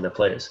song that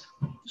plays.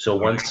 So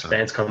once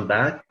fans come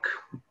back,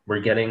 we're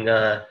getting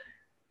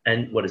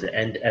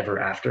End Ever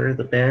After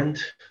the band.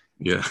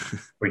 Yeah.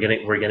 We're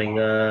getting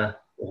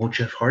old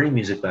Jeff Hardy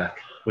music back,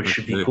 which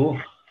should be cool.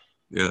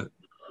 Yeah.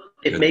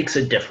 It makes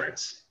a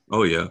difference.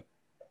 Oh yeah.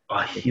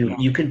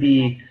 You could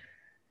be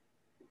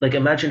like,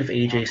 imagine if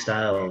AJ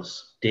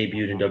Styles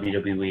debuted in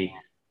WWE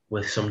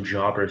with some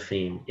jobber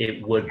theme.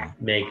 It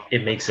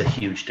makes a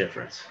huge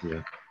difference.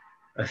 Yeah.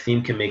 A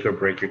theme can make or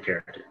break your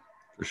character.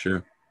 For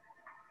sure.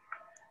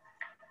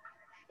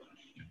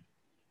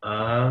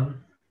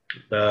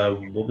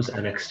 What was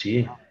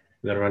NXT?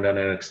 We gotta run down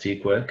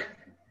NXT quick.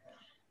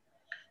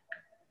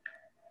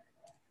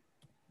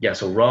 Yeah,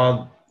 so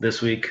Raw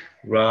this week.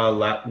 Raw,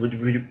 we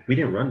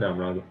didn't run down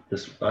Raw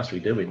this last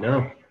week, did we? No.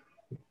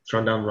 Let's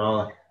run down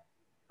Raw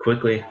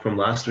quickly from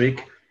last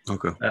week.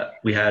 Okay.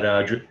 We had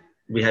Drew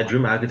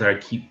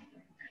McIntyre.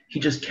 He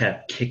just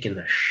kept kicking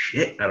the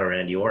shit out of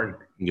Randy Orton.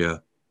 Yeah.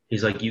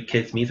 He's like, you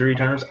kicked me 3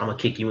 times, I'm gonna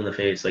kick you in the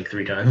face like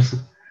 3 times.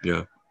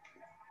 Yeah.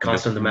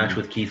 Cost him the match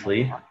with Keith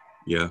Lee.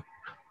 Yeah.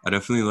 I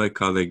definitely like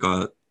how they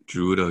got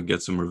Drew to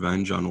get some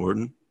revenge on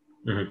Orton.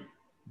 Mm-hmm.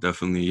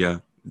 Definitely, yeah.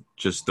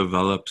 Just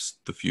develops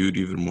the feud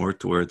even more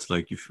to where it's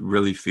like you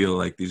really feel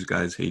like these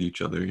guys hate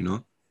each other, you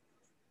know?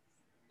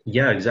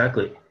 Yeah,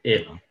 exactly.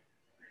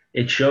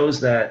 It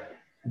shows that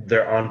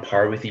they're on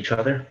par with each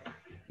other.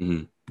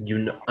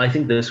 Mm-hmm. I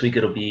think this week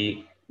it'll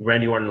be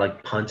Randy Orton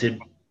like punted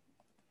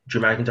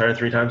Drew McIntyre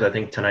 3 times. I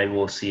think tonight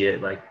we'll see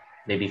it like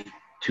maybe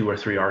 2 or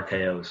 3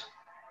 RKOs.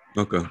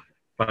 Okay.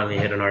 Finally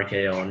hit an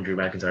RKO on Drew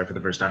McIntyre for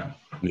the first time.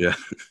 Yeah.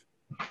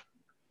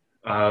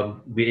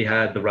 We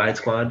had the Riot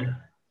Squad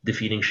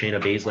defeating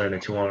Shayna Baszler in a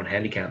 2-on-1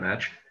 handicap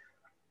match.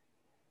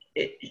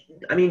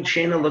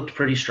 Shayna looked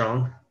pretty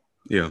strong.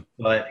 Yeah.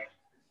 But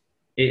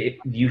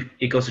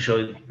it goes to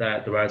show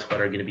that the Riot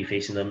Squad are going to be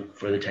facing them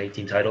for the tag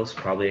team titles,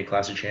 probably a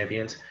Clash of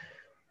Champions.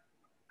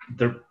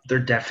 They're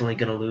definitely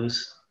going to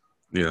lose.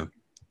 Yeah.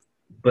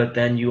 But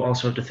then you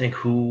also have to think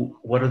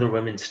what other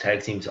women's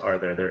tag teams are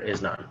there? There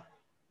is none.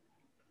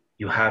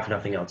 You have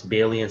nothing else.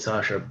 Bayley and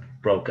Sasha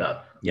broke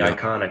up. The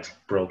Iconics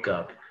broke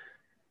up.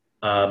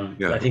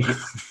 I think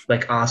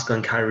like Asuka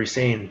and Kairi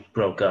Sane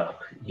broke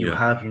up. You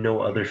have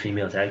no other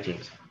female tag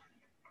teams.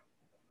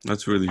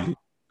 That's really,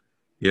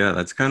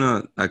 that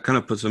kind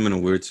of puts them in a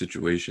weird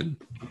situation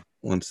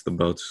once the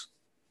belts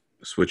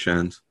switch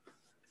hands.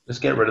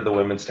 Just get rid of the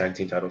women's tag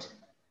team titles.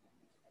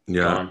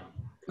 Yeah,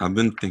 I've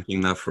been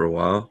thinking that for a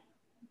while,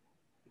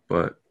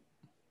 but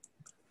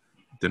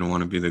didn't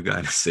want to be the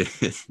guy to say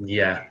it.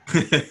 Yeah,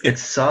 it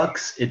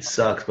sucks. It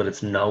sucks, but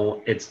it's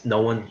no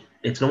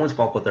one's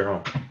fault but their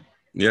own.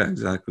 Yeah,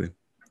 exactly.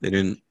 They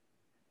didn't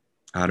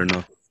add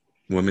enough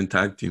women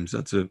tag teams.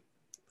 That's it.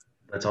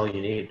 That's all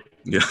you need.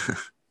 Yeah.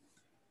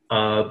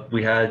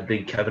 We had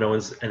the Kevin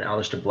Owens and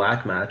Aleister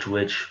Black match,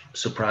 which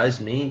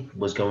surprised me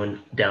was going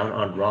down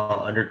on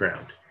Raw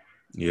Underground,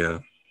 Yeah.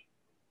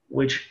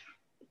 which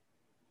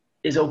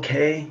is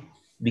okay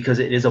because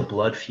it is a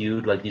blood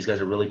feud. Like, these guys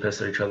are really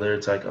pissed at each other.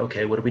 It's like,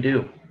 okay, what do we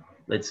do?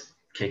 Let's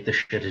kick the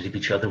shit out of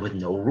each other with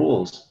no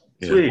rules.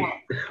 Yeah. Sweet.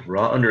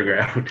 Raw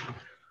Underground.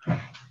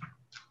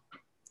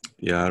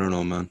 Yeah, I don't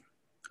know, man.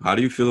 How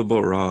do you feel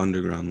about Raw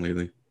Underground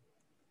lately?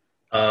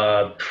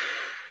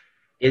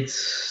 It's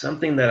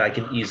something that I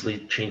can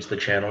easily change the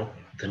channel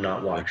to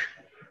not watch.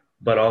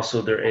 But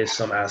also there is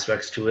some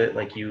aspects to it.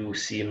 Like, you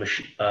see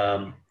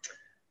Maria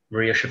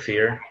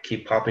Shafir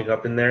keep popping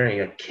up in there and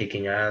you're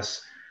kicking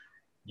ass.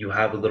 You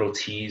have a little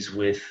tease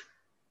with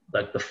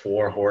like the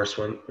 4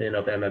 horsewomen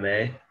of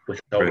MMA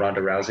without Right.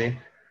 Ronda Rousey.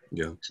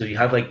 Yeah. So you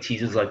have like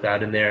teases like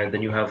that in there. And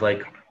then you have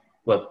like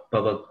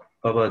Bubba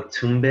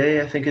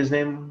Tumbe, I think his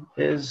name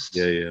is.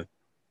 Yeah.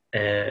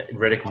 And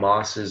Riddick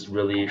Moss is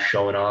really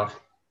showing off.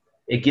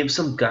 It gives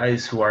some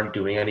guys who aren't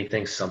doing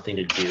anything something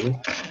to do,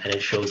 and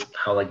it shows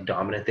how like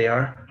dominant they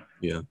are.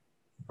 Yeah.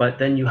 But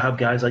then you have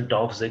guys like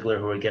Dolph Ziggler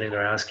who are getting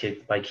their ass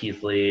kicked by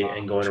Keith Lee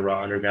and going to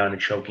Raw Underground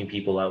and choking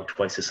people out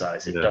twice the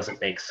size. It doesn't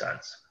make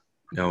sense.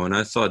 Yeah, when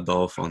I saw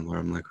Dolph on there,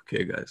 I'm like,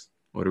 okay, guys,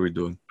 what are we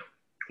doing?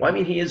 Well, I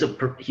mean, he's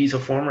a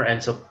former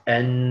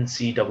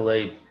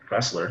NCAA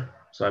wrestler,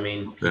 so I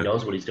mean, he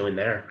knows what he's doing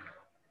there.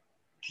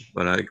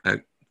 But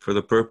I for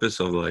the purpose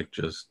of like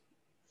just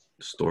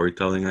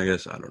storytelling, I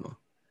guess, I don't know.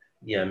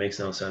 Yeah, it makes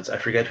no sense. I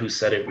forget who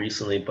said it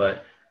recently,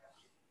 but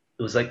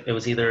it was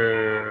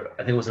either, I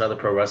think it was another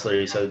pro wrestler.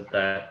 He said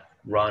that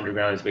Raw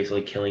Underground is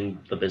basically killing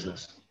the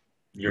business.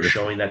 You're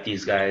showing that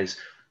these guys,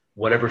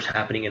 whatever's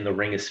happening in the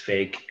ring is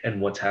fake,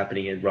 and what's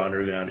happening in Raw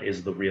Underground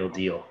is the real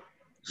deal.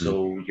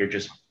 So you're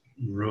just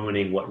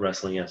ruining what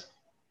wrestling is.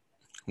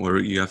 Well,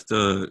 you have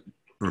to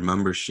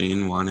remember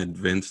Shane wanted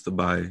Vince to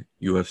buy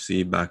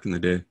UFC back in the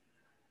day.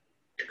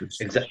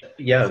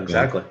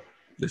 Exactly.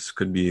 This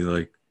could be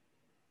like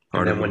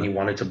part and then when he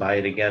wanted to buy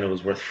it again, it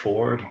was worth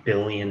 $4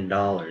 billion,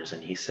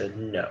 and he said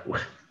no.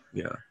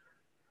 Yeah.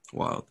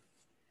 Wild.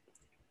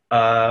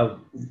 So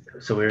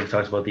we already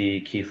talked about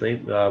the Keith Lee.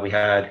 We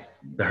had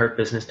the Hurt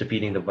Business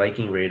defeating the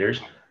Viking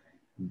Raiders.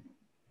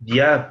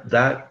 Yeah,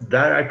 that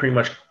I pretty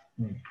much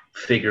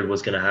figured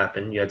was going to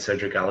happen. You had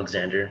Cedric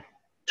Alexander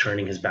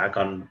turning his back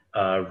on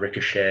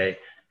Ricochet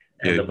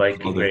and the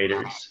Viking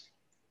Raiders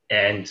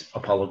and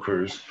Apollo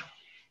Crews.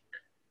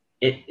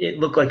 It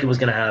looked like it was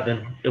going to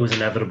happen. It was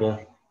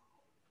inevitable.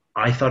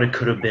 I thought it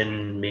could have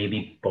been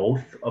maybe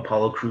both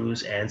Apollo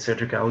Crews and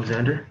Cedric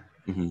Alexander,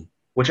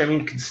 which I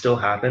mean could still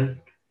happen.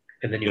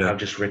 And then you have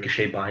just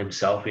Ricochet by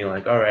himself being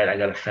like, all right, I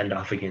got to fend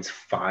off against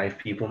 5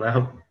 people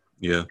now.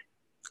 Yeah.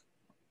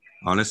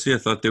 Honestly, I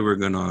thought they were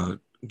going to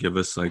give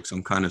us like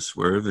some kind of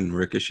swerve and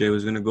Ricochet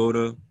was going to go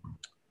to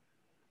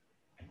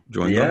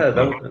join them. Yeah,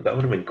 that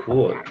would have been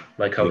cool.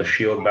 Like how the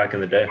Shield back in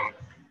the day.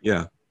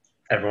 Yeah.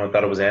 Everyone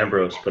thought it was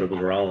Ambrose, but it was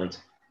Rollins.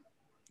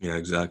 Yeah,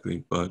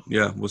 exactly. But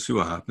yeah, we'll see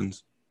what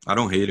happens. I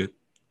don't hate it.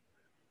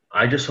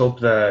 I just hope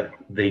that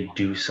they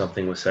do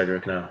something with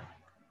Cedric now.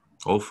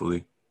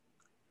 Hopefully.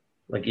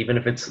 Like, even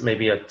if it's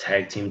maybe a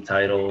tag team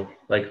title.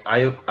 Like,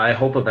 I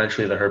hope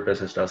eventually the Hurt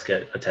Business does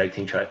get a tag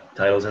team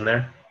titles in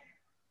there.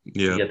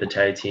 Yeah. You get the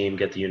tag team,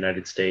 get the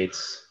United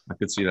States. I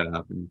could see that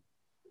happening.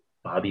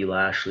 Bobby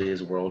Lashley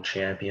is world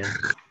champion.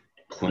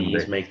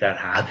 Please make that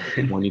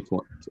happen.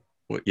 2020.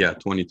 Yeah,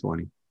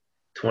 2020.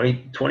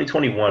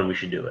 2021, we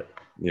should do it.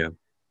 Yeah.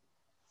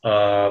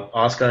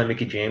 Asuka and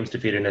Mickie James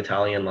defeated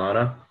Natalya and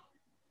Lana.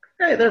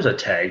 Hey, there's a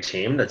tag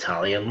team,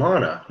 Natalya and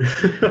Lana.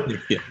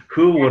 Yeah.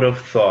 Who would have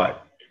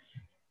thought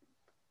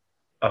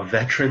a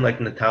veteran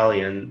like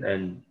Natalya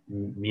and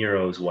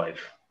Miro's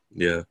wife?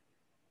 Yeah.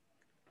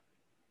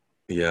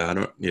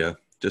 Yeah,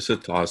 just a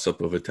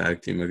toss-up of a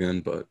tag team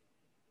again, but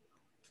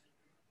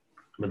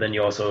then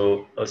you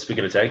also,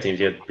 speaking of tag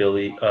teams, you had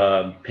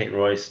Peyton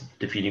Royce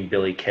defeating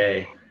Billie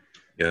Kay.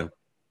 Yeah.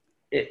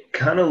 It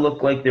kind of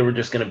looked like they were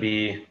just going to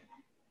be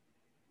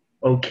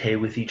okay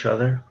with each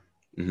other.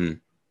 Mm-hmm.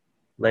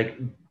 Like,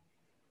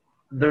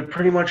 they're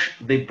pretty much,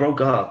 they broke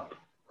up,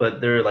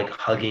 but they're like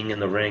hugging in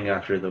the ring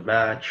after the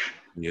match.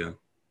 Yeah.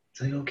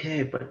 It's like,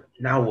 okay, but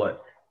now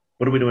what?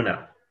 What are we doing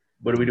now?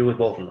 What do we do with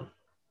both of them?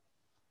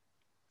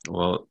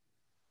 Well,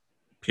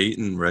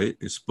 Peyton, right,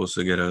 is supposed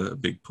to get a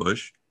big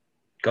push.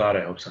 God,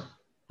 I hope so.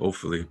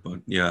 Hopefully.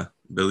 But yeah,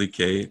 Billie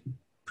Kay,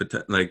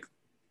 like,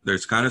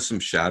 there's kind of some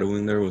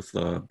shadowing there with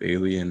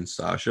Bayley and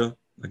Sasha,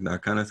 like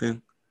that kind of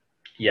thing.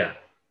 Yeah.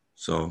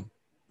 So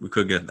we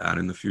could get that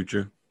in the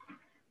future.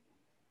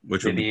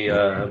 Which maybe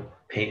would be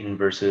Peyton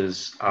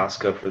versus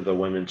Asuka for the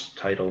women's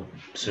title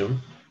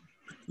soon.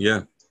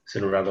 Yeah.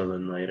 Sooner rather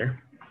than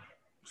later.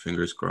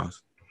 Fingers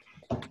crossed.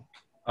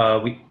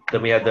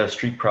 We had the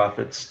Street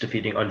Profits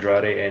defeating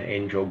Andrade and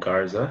Angel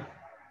Garza.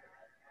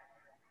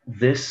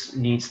 this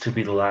needs to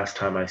be the last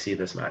time I see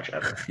this match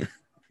ever.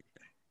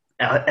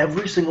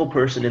 Every single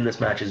person in this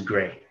match is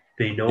great.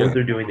 They know what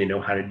they're doing. They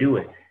know how to do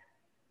it.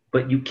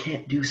 But you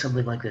can't do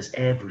something like this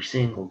every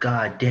single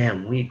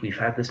goddamn week. We've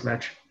had this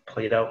match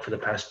played out for the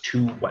past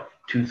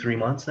 3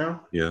 months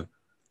now? Yeah.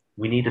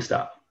 We need to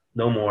stop.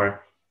 No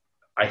more.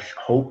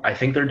 I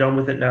think they're done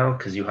with it now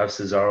because you have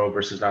Cesaro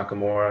versus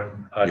Nakamura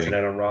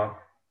tonight on Raw.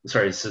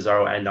 Sorry,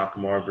 Cesaro and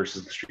Nakamura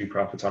versus the Street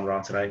Profits on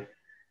Raw tonight.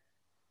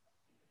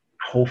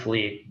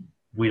 Hopefully,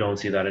 we don't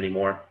see that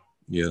anymore.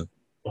 Yeah.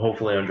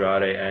 Hopefully,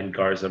 Andrade and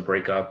Garza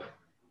break up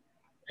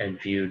and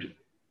feud.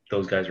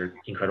 Those guys are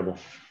incredible.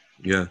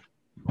 Yeah.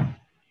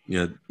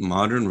 Yeah.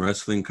 Modern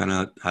wrestling kind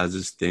of has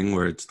this thing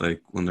where it's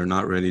like when they're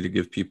not ready to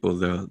give people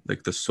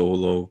the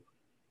solo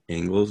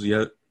angles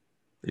yet,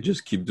 they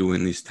just keep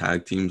doing these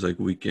tag teams like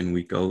week in,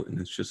 week out, and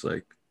it's just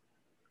like,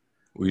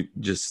 we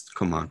just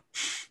come on,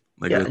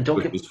 like let's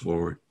put this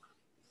forward.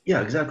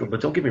 Yeah, exactly.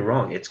 But don't get me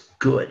wrong, it's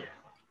good.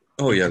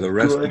 Oh yeah, the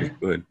wrestling is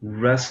good.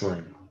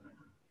 Wrestling,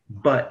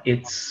 but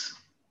it's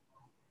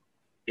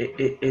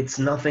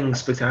nothing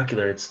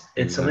spectacular. It's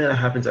something that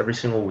happens every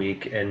single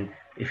week, and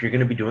if you're going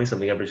to be doing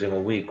something every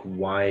single week,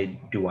 why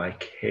do I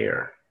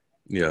care?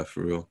 Yeah,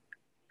 for real.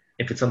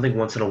 If it's something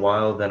once in a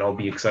while, then I'll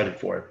be excited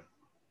for it.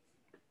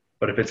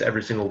 But if it's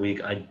every single week,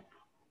 I'm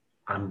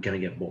going to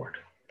get bored.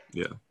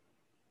 Yeah.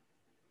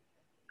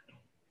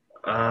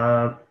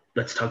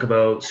 Let's talk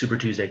about Super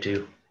Tuesday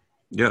 2.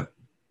 Yeah.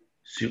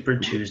 Super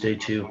Tuesday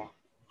 2.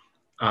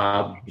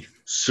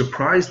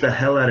 Surprised the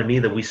hell out of me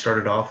that we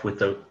started off with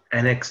the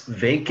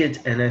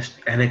vacant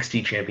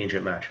NXT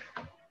championship match.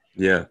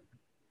 Yeah.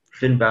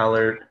 Finn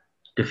Balor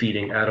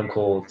defeating Adam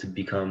Cole to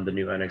become the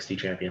new NXT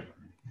champion.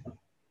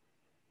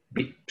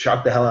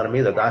 Shocked the hell out of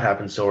me that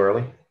happened so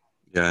early.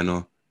 Yeah, I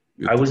know.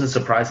 I wasn't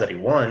surprised that he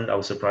won. I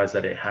was surprised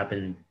that it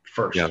happened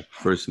first. Yeah,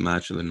 first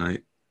match of the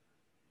night.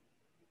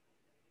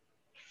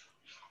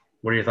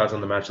 What are your thoughts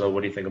on the match, though?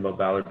 What do you think about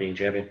Balor being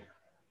champion?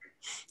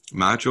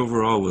 Match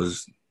overall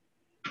was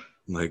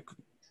like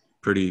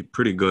pretty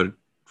good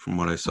from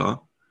what I saw.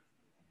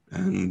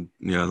 And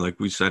yeah, like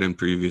we said in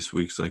previous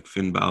weeks, like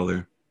Finn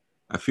Balor,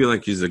 I feel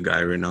like he's the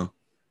guy right now.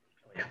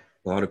 Yeah.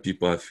 A lot of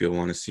people I feel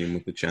want to see him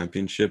with the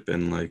championship,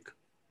 and like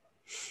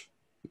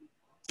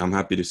I'm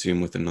happy to see him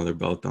with another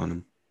belt on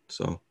him.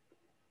 So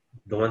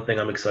the one thing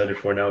I'm excited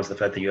for now is the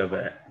fact that you have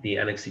the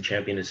NXT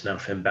champion is now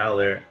Finn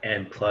Balor,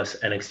 and plus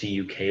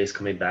NXT UK is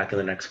coming back in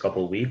the next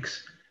couple of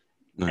weeks.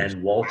 Nice.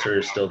 And Walter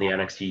is still the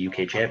NXT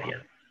UK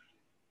champion.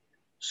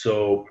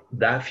 So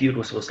that feud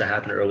was supposed to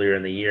happen earlier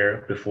in the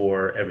year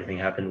before everything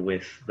happened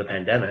with the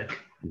pandemic.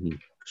 Mm-hmm.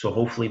 So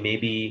hopefully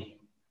maybe,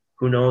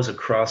 who knows, a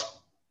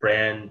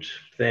cross-brand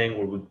thing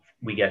where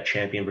we get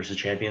champion versus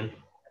champion.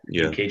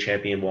 Yeah. UK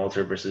champion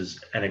Walter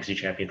versus NXT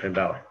champion Finn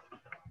Balor.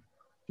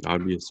 That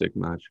would be a sick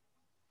match.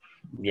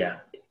 Yeah.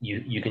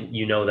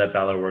 You know that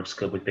Balor works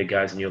good with big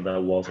guys, and you know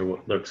that Walter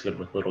works good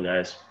with little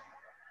guys.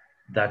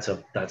 That's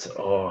just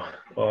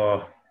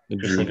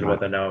thinking about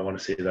that now. I want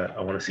to see that.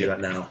 I want to see that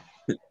now.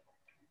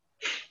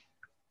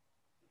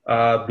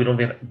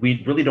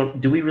 We really don't.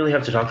 Do we really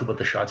have to talk about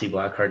the Shotzi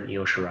Blackheart and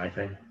Io Shirai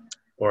thing,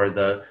 or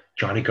the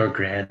Johnny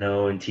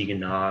Gargano and Tegan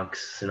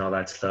Nox and all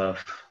that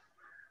stuff?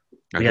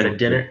 We had a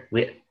dinner.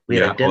 We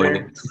had a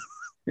dinner,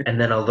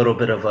 and then a little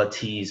bit of a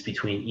tease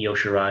between Io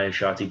Shirai and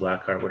Shotzi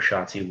Blackheart, where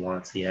Shotzi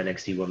wants the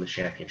NXT Women's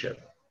Championship.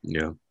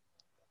 Yeah,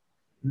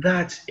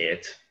 that's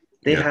it.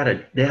 They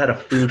had a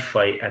food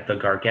fight at the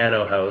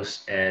Gargano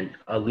house, and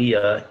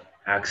Aaliyah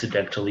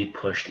accidentally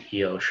pushed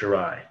Io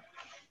Shirai.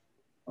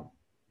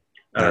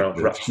 I don't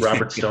know.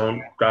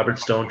 Robert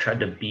Stone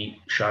tried to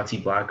beat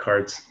Shotzi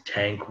Blackheart's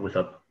tank with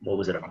a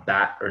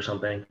bat or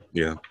something?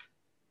 Yeah.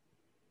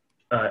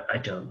 I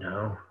don't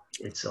know.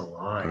 It's a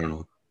lie. I don't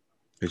know.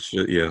 It's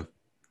just, yeah.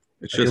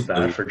 It's just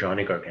bad for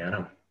Johnny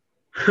Gargano.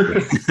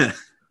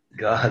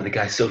 God, the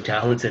guy's so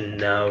talented, and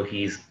now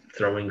he's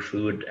throwing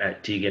food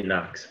at Tegan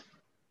Nox.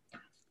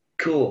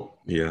 Cool.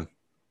 Yeah.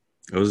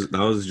 That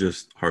was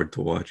just hard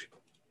to watch.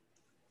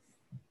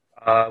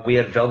 We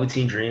had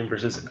Velveteen Dream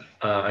versus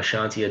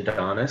Ashanti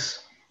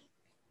Adonis.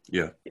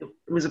 Yeah. It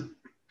was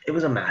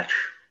a match.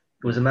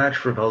 It was a match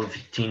for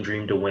Velveteen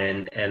Dream to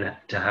win and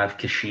to have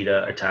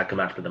Kushida attack him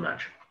after the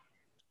match.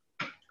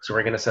 So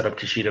we're going to set up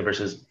Kushida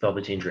versus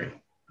Velveteen Dream,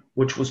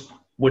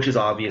 which is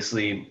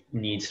obviously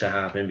needs to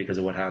happen because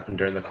of what happened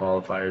during the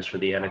qualifiers for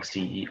the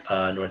NXT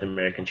North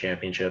American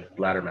Championship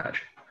ladder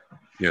match.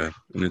 Yeah,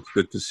 and it's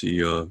good to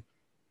see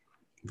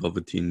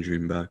Velveteen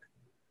Dream back.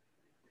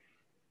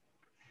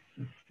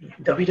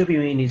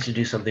 WWE needs to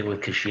do something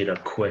with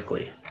Kushida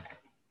quickly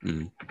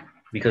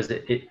because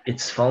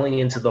it's falling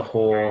into the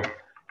whole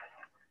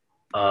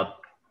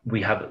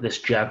we have this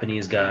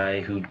Japanese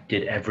guy who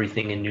did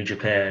everything in New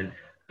Japan,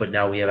 but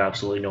now we have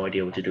absolutely no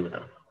idea what to do with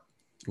him.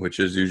 Which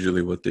is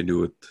usually what they do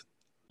with,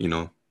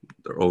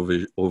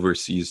 their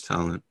overseas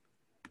talent.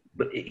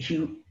 But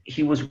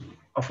he was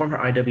a former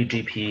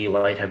IWGP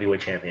light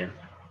heavyweight champion.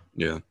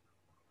 Yeah.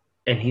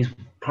 And he's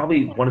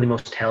probably one of the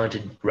most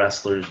talented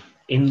wrestlers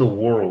in the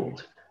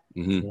world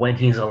when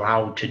he's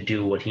allowed to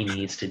do what he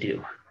needs to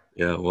do.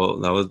 Yeah, well,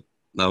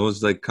 that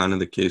was like kind of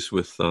the case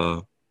with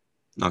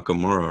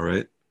Nakamura,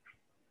 right?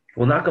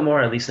 Well,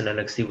 Nakamura, at least in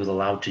NXT, was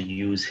allowed to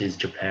use his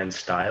Japan Yeah.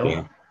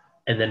 style,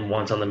 and then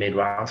once on the main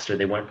roster,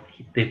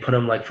 they put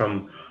him like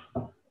from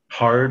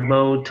hard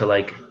mode to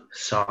like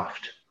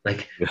soft.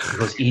 Like he Yeah.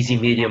 goes easy,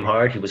 medium,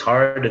 hard. He was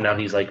hard, and now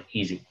he's like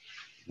easy.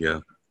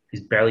 Yeah.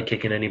 He's barely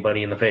kicking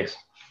anybody in the face.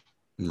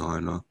 No, I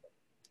know.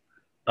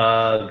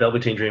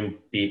 Velveteen Dream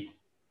beat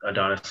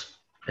Adonis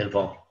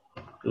pinfall.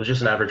 It was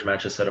just an average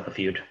match to set up a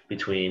feud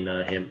between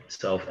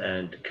himself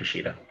and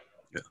Kushida.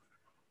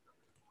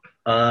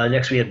 Yeah.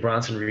 Next, we had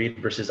Bronson Reed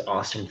versus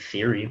Austin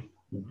Theory.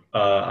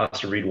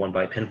 Austin Reed won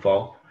by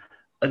pinfall.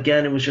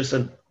 Again, it was just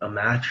a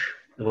match.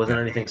 It wasn't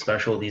Yeah. anything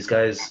special. These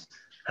guys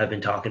have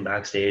been talking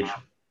backstage,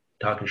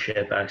 talking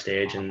shit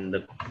backstage,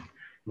 and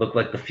looked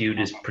like the feud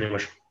is pretty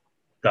much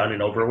done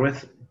and over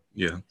with.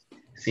 Yeah.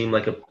 Seemed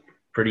like a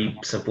pretty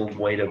simple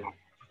way to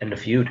end a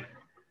feud.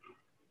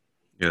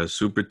 Yeah.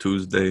 Super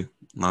Tuesday,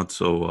 not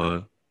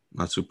so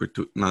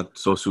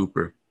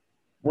super.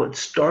 Well, it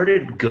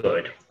started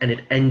good and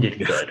it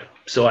ended good.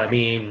 So I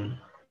mean,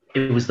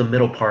 it was the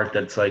middle part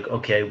that's like,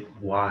 okay,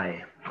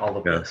 why all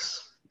of Yeah.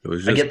 this? It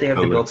was I just get they have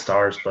to filler. build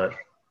stars, but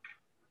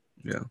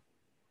Yeah.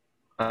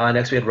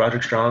 next we had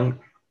Roderick Strong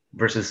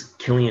versus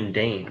Killian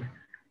Dane.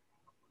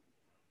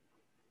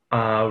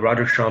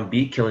 Roderick Strong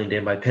beat Killian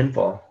Dane by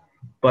pinfall,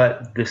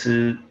 but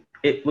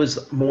it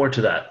was more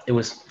to that. It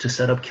was to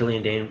set up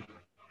Killian Dane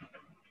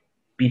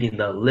beating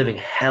the living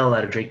hell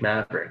out of Drake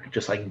Maverick,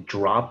 just like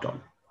dropped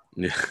him.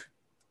 Yeah.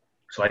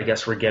 So I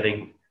guess we're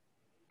getting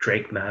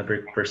Drake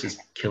Maverick versus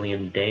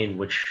Killian Dane,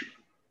 which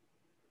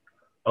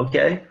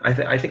okay, I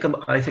think I'm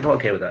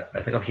okay with that.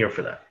 I think I'm here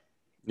for that.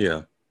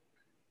 Yeah.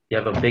 You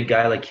have a big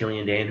guy like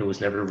Killian Dane who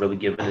was never really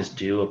given his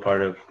due, a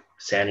part of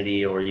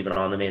Sanity or even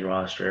on the main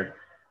roster,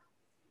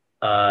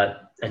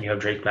 and you have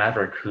Drake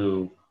Maverick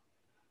who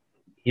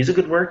he's a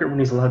good worker when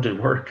he's allowed to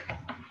work.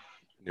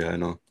 Yeah, I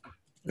know.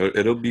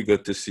 It'll be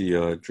good to see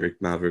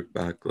Drake Maverick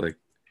back. Like,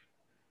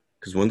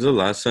 because when's the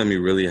last time he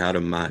really had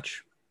a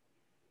match?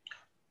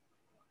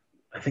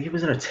 I think he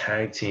was in a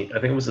tag team. I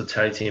think it was a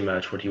tag team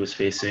match where he was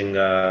facing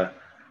the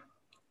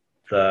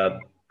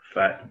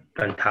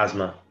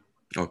Phantasma.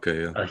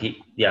 Okay,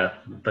 yeah.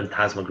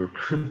 Phantasma group.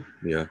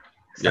 Yeah.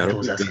 Yeah,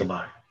 it'll Santos be good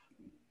Escobar.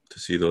 to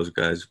see those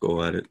guys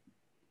go at it.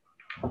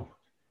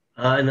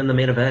 And then the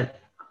main event.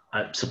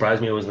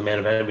 Surprised me it was the main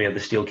event. We had the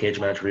steel cage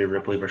match, Rhea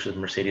Ripley versus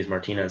Mercedes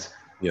Martinez.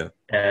 Yeah.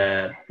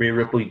 Rhea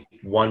Ripley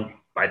won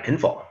by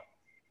pinfall,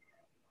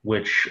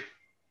 which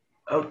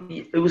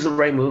it was the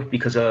right move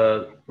because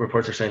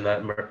reports are saying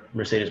that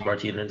Mercedes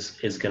Martinez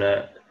is going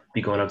to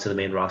be going up to the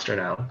main roster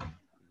now.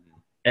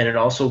 And it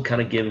also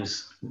kind of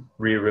gives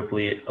Rhea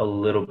Ripley a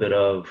little bit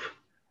of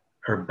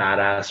her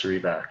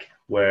badassery back,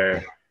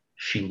 where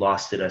she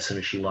lost it as soon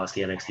as she lost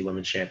the NXT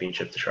Women's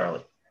Championship to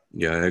Charlotte.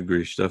 Yeah, I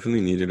agree. She definitely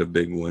needed a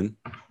big win.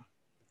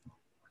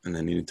 And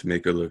I needed to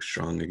make her look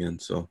strong again.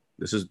 So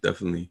this is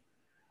definitely,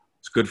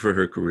 it's good for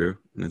her career.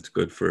 And it's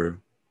good for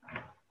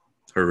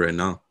her right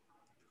now.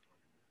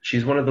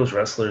 She's one of those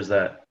wrestlers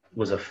that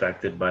was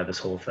affected by this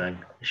whole thing.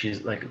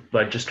 She's like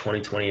just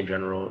 2020 in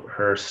general,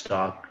 her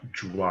stock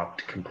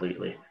dropped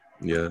completely.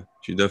 Yeah,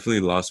 she definitely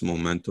lost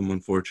momentum,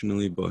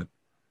 unfortunately, but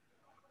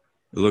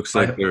it looks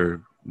like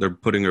they're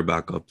putting her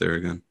back up there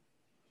again.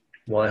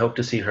 Well, I hope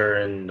to see her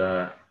and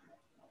Io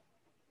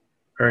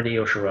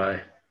Shirai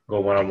go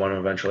one-on-one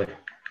eventually.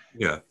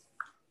 Yeah.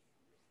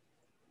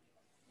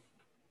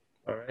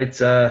 All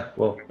right.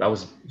 Well, that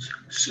was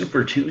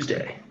Super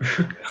Tuesday.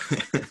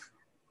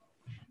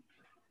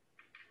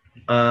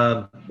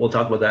 We'll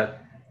talk about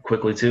that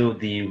quickly too.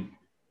 The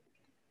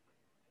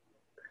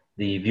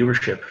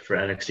viewership for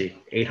NXT,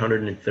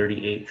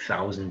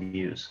 838,000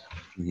 views.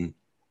 Mm-hmm.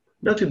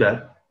 Not too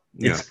bad.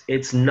 Yeah.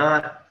 It's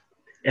not.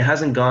 It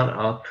hasn't gone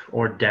up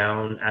or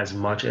down as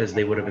much as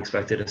they would have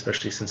expected,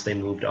 especially since they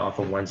moved off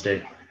of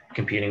Wednesday,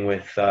 competing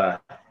with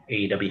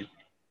AEW.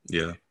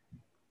 Yeah.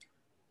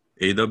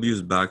 AEW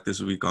is back this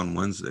week on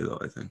Wednesday, though,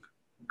 I think.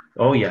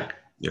 Oh yeah.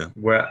 Yeah.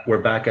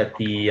 We're back at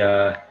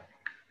the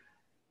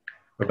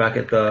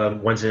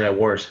Wednesday Night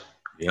Wars.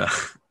 Yeah.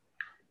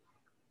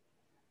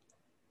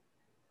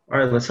 All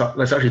right, let's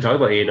actually talk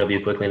about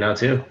AEW quickly now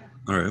too.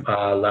 All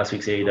right. Last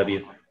week's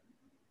AEW.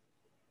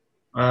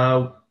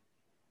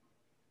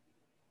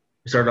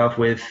 We started off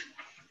with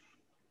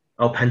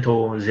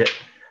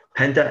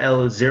Penta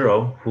El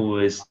Zero, who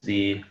is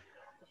the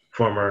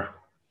former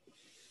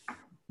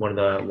one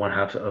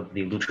half of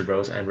the Lucha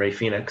Bros, and Rey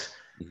Fenix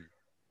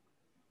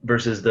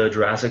versus the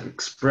Jurassic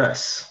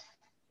Express.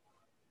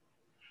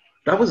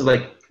 That was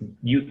like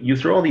you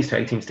throw all these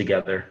tag teams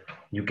together,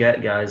 you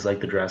get guys like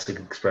the Jurassic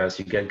Express,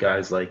 you get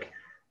guys like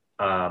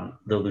the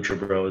Lucha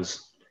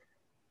Bros,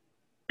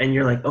 and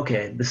you're like,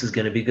 okay, this is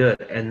gonna be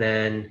good. And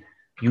then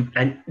you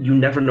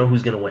never know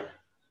who's gonna win.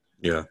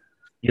 Yeah.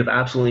 You have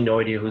absolutely no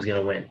idea who's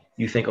gonna win.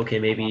 You think, okay,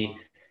 maybe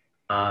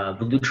the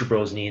Lucha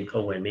Bros need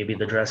a win, maybe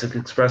the Jurassic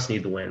Express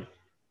need the win.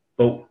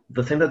 But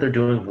the thing that they're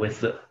doing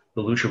with the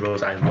Lucha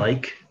Bros, I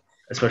like,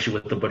 especially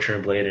with the Butcher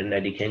and Blade and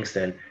Eddie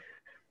Kingston,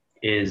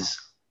 is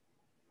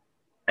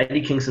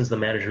Eddie Kingston's the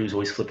manager who's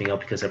always flipping out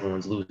because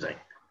everyone's losing.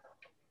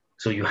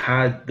 So you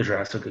had the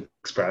Jurassic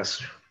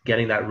Express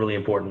getting that really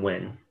important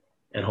win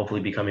and hopefully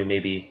becoming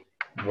maybe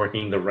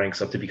working the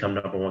ranks up to become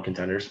number one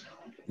contenders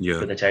Yeah.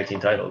 for the tag team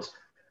titles.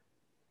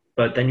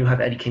 But then you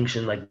have Eddie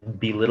Kingston like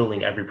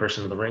belittling every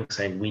person in the ring,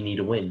 saying, "We need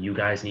to win. You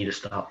guys need to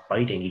stop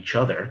fighting each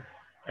other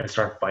and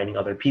start fighting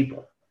other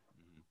people."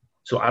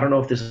 So I don't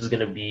know if this is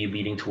going to be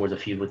leading towards a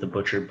feud with the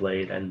Butcher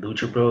Blade and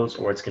Lucha Bros,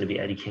 or it's going to be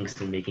Eddie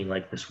Kingston making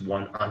like this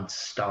one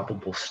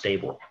unstoppable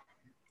stable.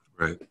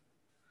 Right.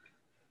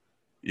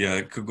 Yeah,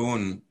 it could go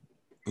in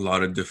a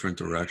lot of different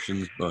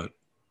directions, but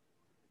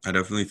I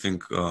definitely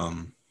think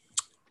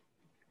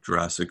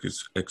Jurassic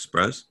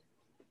Express,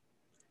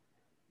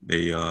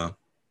 they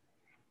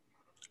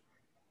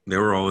they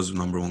were always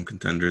number one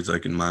contenders,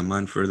 like in my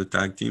mind, for the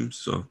tag teams.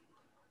 So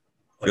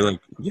I feel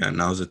like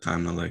now's the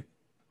time to like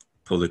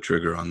pull the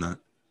trigger on that.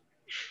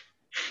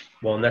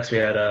 Well, next we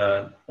had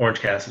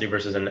Orange Cassidy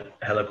versus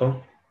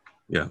Angelico.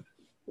 Yeah.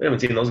 We haven't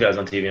seen those guys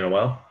on TV in a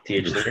while.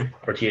 TH3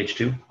 or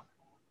TH2.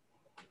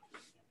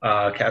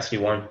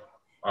 Cassidy won.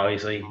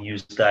 Obviously,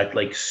 used that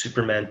like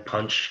Superman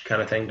punch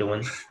kind of thing to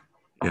win.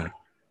 Yeah.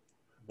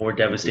 More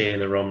devastating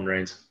than Roman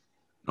Reigns.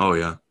 Oh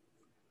yeah.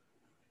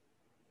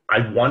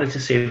 I wanted to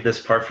save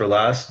this part for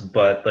last,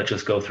 but let's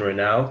just go through it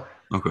now.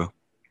 Okay.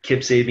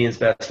 Kip Sabian's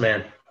best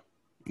man,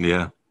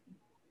 Yeah.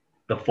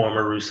 the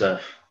former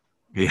Rusev.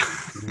 Yeah.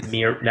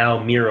 Now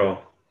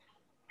Miro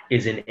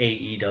is in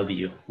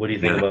AEW. What do you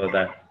think about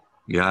that?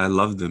 Yeah, I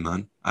loved him,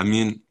 man. I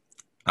mean,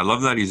 I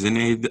love that he's in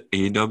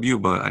AEW,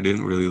 but I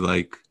didn't really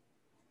like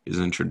his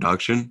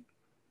introduction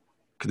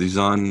because he's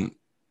on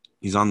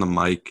the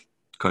mic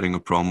cutting a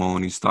promo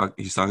and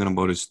he's talking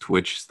about his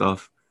Twitch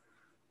stuff,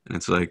 and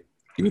it's like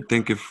you would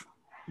think if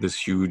this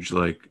huge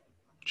like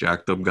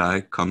jacked up guy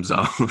comes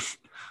out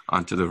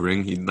onto the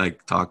ring, he'd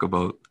like talk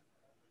about,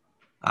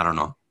 I don't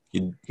know,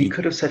 He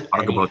could have said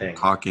talk anything. about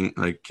talking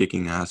like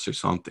kicking ass or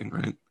something,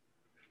 right?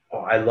 Oh,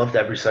 I loved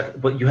every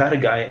second. But you had a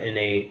guy in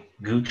a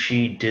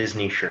Gucci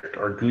Disney shirt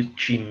or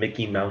Gucci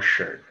Mickey Mouse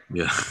shirt.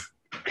 Yeah.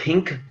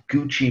 Pink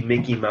Gucci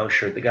Mickey Mouse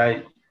shirt. The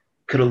guy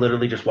could have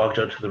literally just walked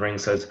out to the ring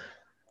and says,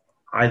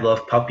 "I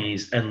love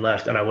puppies," and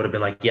left. And I would have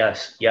been like,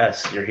 yes,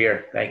 you're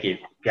here. Thank you.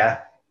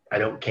 Yeah, I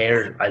don't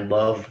care. I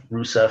love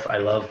Rusev. I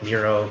love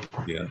Miro.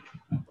 Yeah.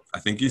 I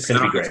think he It's going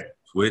said to be on his great.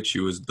 Twitch he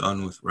was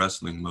done with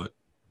wrestling, but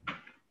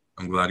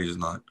I'm glad he's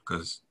not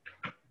because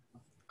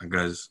that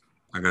guy's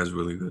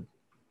really good.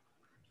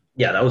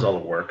 Yeah, that was all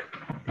the work.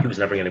 He was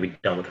never going to be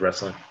done with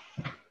wrestling.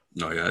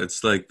 No, yeah,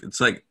 it's like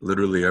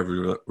literally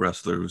every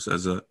wrestler who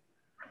says that.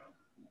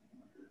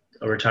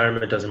 A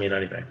retirement doesn't mean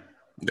anything.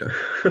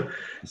 Yeah.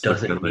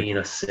 Doesn't mean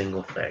a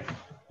single thing.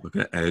 Look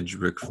at Edge,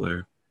 Ric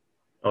Flair.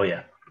 Oh,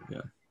 yeah.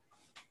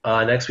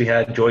 Yeah. Next, we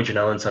had Joey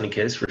Janela and Sonny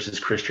Kiss versus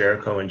Chris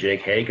Jericho and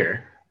Jake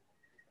Hager.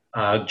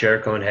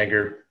 Jericho and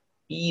Hager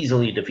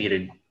easily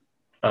defeated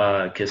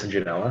Kiss and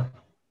Janela.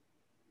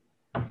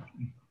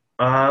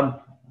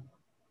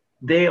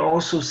 They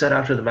also said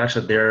after the match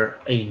that they're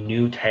a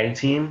new tag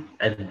team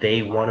and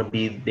they want to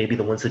be maybe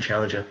the ones to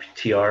challenge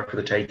FTR for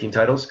the tag team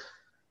titles.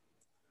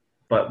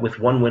 But with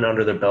one win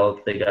under their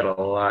belt, they got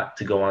a lot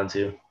to go on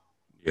to.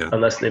 Yeah.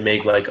 Unless they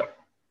make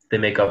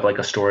up like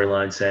a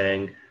storyline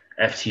saying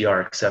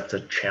FTR accepts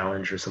a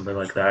challenge or something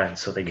like that, and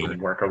so they can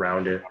work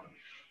around it.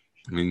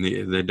 I mean,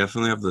 they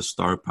definitely have the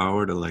star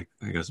power to like,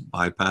 I guess,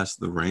 bypass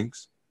the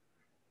ranks.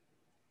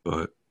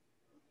 But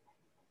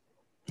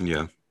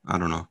yeah, I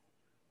don't know.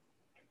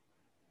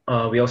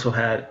 We also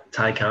had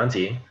Ty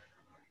Conti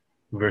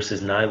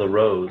versus Nyla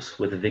Rose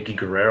with Vicky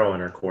Guerrero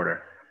in her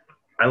corner.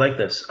 I like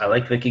this. I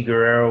like Vicky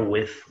Guerrero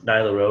with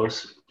Nyla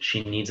Rose.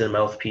 She needs a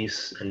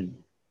mouthpiece, and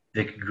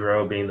Vicky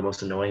Guerrero being the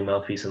most annoying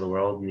mouthpiece in the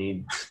world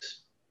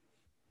needs...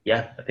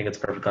 Yeah, I think it's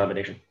a perfect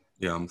combination.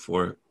 Yeah, I'm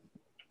for it.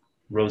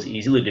 Rose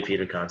easily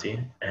defeated Conti,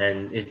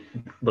 and it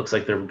looks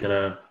like they're going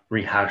to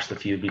rehash the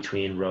feud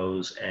between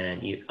Rose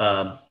and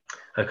Hikaru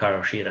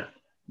Shida.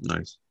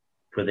 Nice.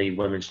 For the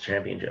women's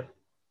championship.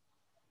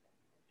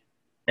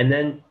 And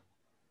then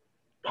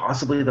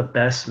possibly the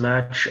best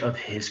match of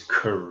his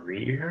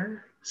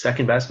career,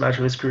 second best match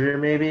of his career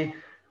maybe,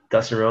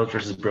 Dustin Rhodes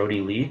versus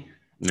Brody Lee.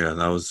 Yeah,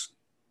 I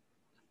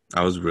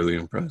was really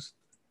impressed.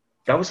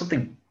 That was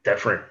something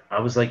different. I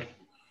was like,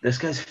 this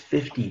guy's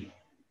 50.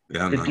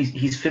 Yeah, 50,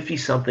 he's 50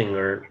 something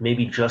or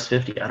maybe just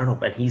 50. I don't know,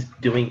 but he's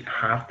doing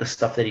half the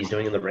stuff that he's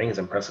doing in the ring is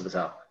impressive as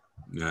hell.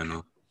 Yeah, I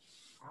know.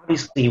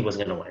 Obviously, he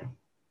wasn't going to win.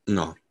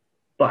 No.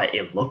 But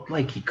it looked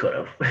like he could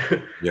have.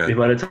 Yeah. The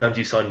amount of times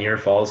you saw near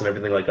falls and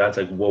everything like that, it's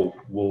like,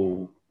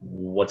 whoa,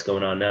 what's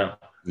going on now?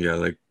 Yeah,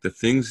 like the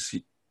things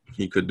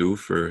he could do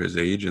for his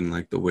age and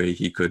like the way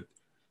he could,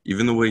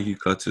 even the way he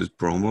cuts his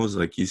promos,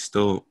 like he's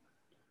still,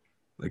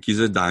 like he's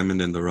a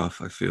diamond in the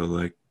rough, I feel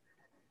like.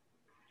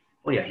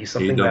 Oh, yeah, he's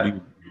something that...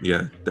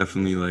 Yeah,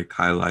 definitely like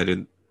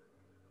highlighted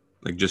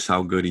like just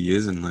how good he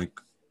is and like,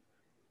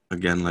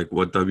 again, like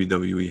what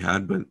WWE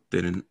had but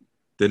didn't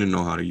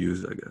know how to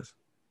use, I guess.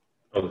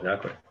 Oh,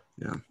 exactly.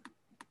 Yeah.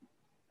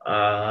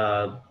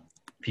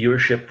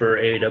 Viewership for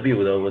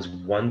AEW, though, was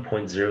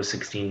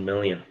 1.016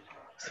 million.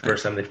 It's the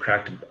first time they've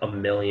cracked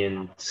 1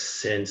 million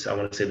since, I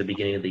want to say, the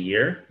beginning of the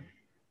year.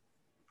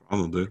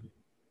 Probably.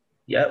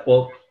 Yeah,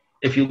 well,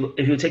 if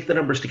you take the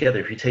numbers together,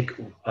 if you take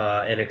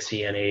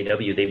NXT and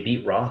AEW, they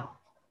beat Raw.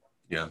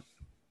 Yeah.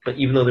 But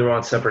even though they were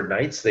on separate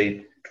nights,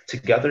 they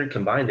together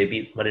combined they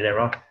beat Monday Night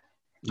Raw.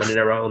 Monday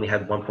Night Raw only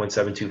had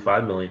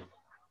 1.725 million.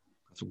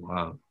 That's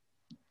wild.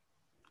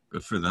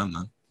 Good for them,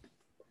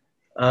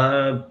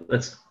 man.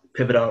 Let's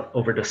pivot out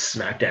over to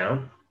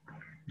SmackDown.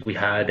 We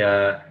had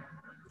a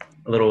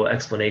little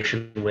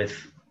explanation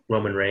with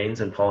Roman Reigns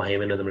and Paul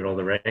Heyman in the middle of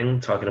the ring,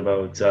 talking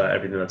about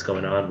everything that's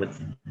going on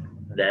with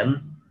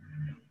them.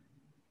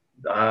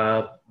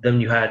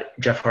 Then you had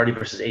Jeff Hardy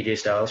versus AJ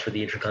Styles for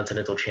the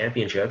Intercontinental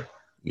Championship.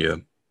 Yeah.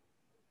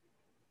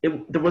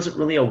 There wasn't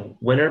really a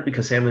winner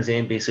because Sami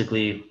Zayn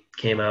basically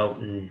came out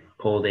and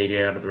pulled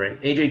AJ out of the ring.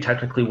 AJ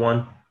technically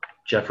won.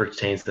 Jeff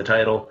retains the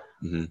title.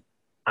 Mm-hmm.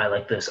 I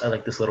like this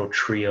little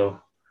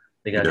trio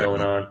they got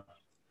going on.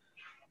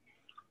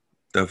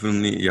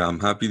 Definitely, yeah. I'm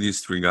happy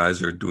these three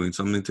guys are doing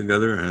something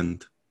together,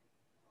 and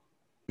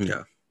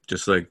yeah,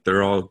 just like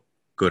they're all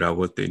good at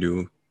what they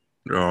do.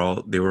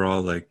 They were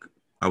all like,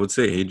 I would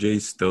say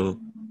AJ still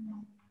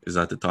is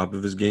at the top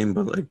of his game,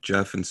 but like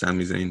Jeff and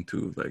Sami Zayn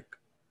too, like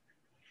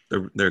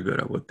they're good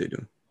at what they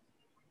do.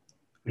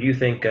 Who do you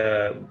think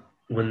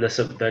when this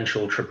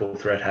eventual triple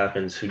threat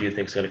happens, who do you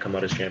think is going to come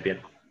out as champion?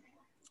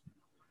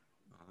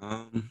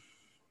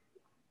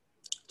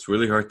 It's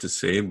really hard to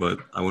say, but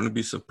I wouldn't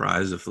be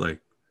surprised if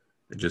like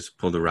they just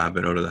pulled a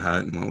rabbit out of the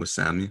hat and went with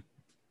Sami.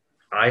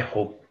 I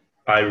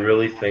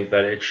really think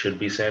that it should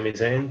be Sami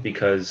Zayn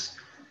because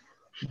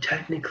he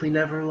technically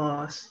never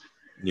lost.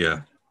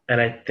 Yeah.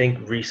 And I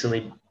think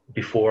recently,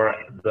 before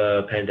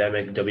the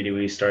pandemic,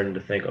 WWE is starting to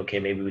think, okay,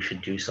 maybe we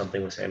should do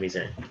something with Sami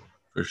Zayn.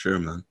 For sure,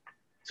 man.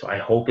 So I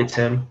hope it's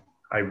him.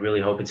 I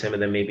really hope it's him,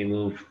 and then maybe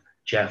move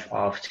Jeff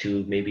off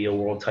to maybe a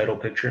world title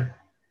picture.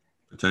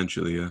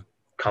 Potentially, yeah.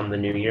 Come the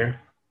new year.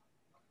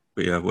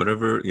 But yeah,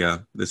 whatever. Yeah,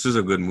 this is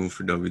a good move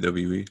for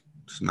WWE,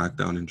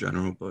 SmackDown in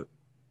general. But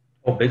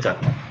big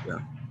time.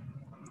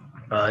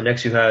 Yeah.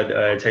 Next, you had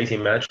a tag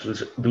team match: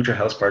 Lucha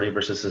House Party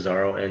versus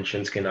Cesaro and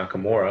Shinsuke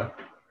Nakamura.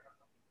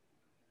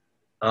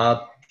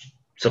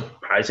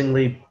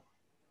 Surprisingly,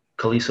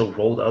 Kalisto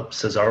rolled up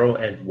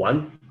Cesaro and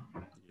won.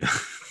 Yeah.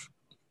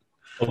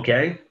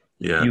 Okay.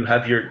 Yeah. You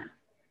have your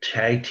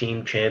tag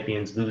team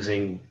champions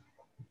losing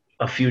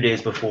a few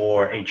days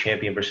before a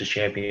champion versus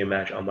champion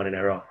match on Monday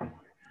Night Raw.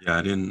 Yeah,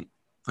 I didn't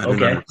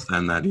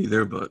understand that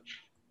either, but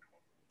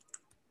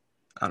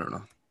I don't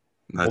know.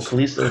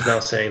 Kalisto is now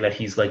saying that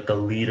he's like the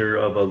leader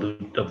of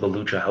the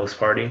Lucha House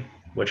Party,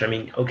 which I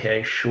mean,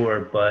 okay,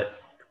 sure,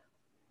 but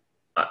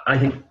I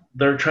think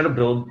they're trying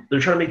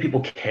to make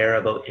people care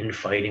about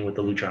infighting with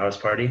the Lucha House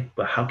Party,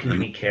 but how can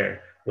we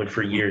care when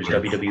for years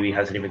WWE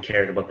hasn't even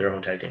cared about their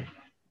own tag team?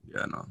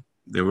 Yeah, no.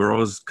 They were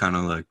always kind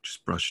of like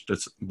just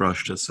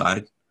brushed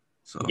aside.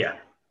 So yeah,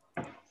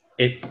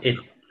 it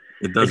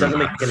doesn't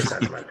make any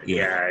sense, man.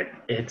 Yeah,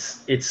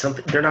 it's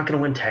something. They're not going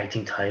to win tag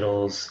team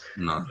titles.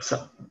 No.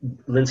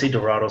 Lindsay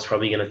Dorado's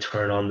probably going to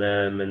turn on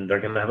them, and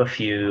they're going to have a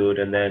feud,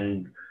 and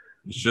then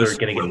they're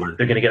going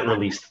to get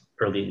released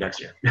early next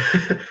year.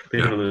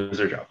 They're going to lose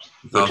their jobs,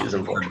 which is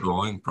unfortunate.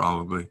 Going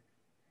probably.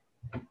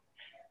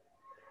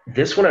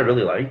 This one I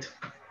really liked.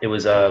 It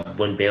was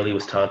when Bayley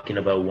was talking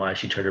about why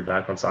she turned her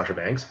back on Sasha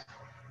Banks.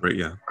 Right.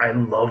 Yeah. I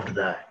loved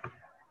that.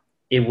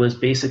 It was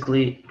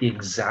basically the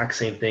exact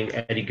same thing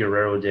Eddie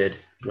Guerrero did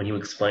when he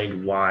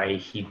explained why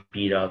he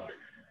beat up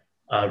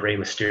Rey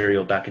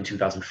Mysterio back in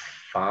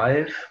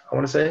 2005, I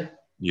want to say.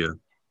 Yeah.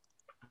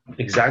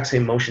 Exact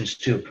same motions,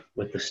 too,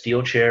 with the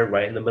steel chair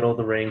right in the middle of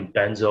the ring,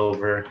 bends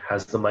over,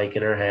 has the mic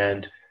in her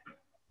hand.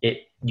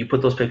 You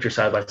put those pictures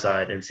side by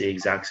side and it's the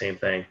exact same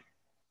thing.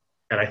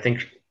 And I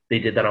think they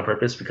did that on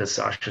purpose because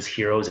Sasha's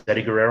hero is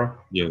Eddie Guerrero.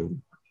 Yeah.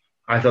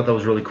 I thought that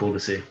was really cool to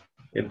see.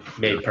 It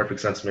made perfect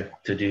sense to me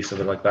to do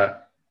something like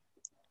that.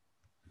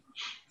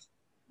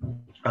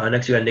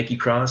 Next, you had Nikki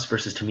Cross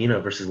versus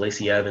Tamina versus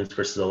Lacey Evans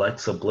versus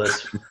Alexa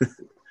Bliss.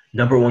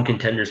 Number one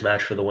contenders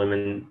match for the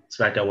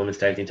SmackDown Women's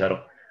Tag Team title.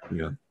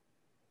 Yeah.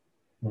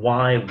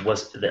 Why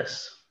was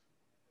this?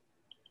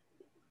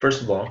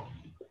 First of all,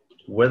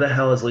 where the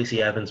hell has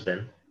Lacey Evans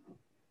been?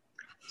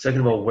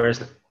 Second of all,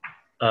 where's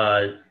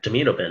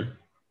Tamina been?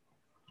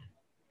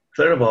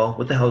 Third of all,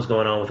 what the hell is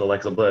going on with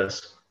Alexa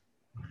Bliss?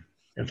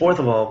 And fourth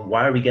of all,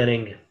 why are we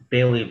getting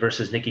Bayley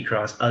versus Nikki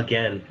Cross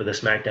again for the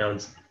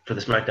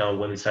SmackDown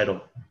Women's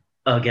title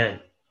again?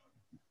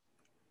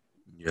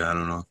 Yeah, I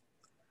don't know.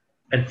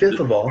 And fifth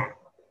of all,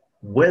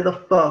 where the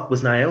fuck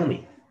was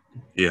Naomi?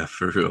 Yeah,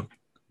 for real.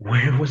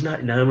 Where was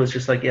Naomi? Was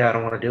just like, yeah, I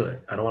don't want to do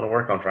it. I don't want to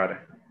work on Friday.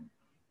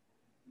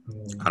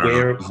 I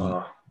don't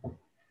know.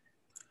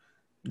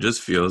 It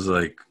just feels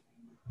like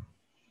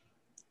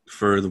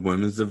for the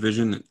women's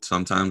division,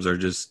 sometimes they're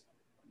just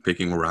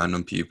picking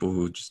random people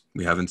who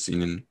we haven't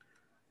seen in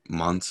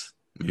months,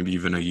 maybe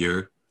even a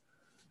year.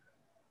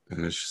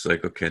 And it's just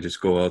like, okay,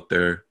 just go out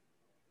there,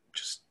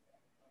 just,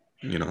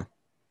 do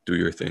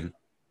your thing.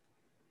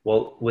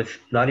 Well,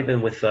 not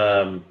even with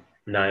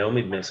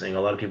Naomi missing,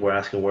 a lot of people were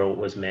asking where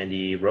was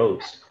Mandy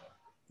Rose.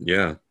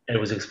 Yeah. And it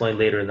was explained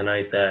later in the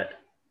night that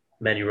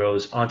Mandy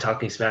Rose, on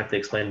Talking Smack, they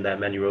explained that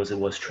Mandy Rose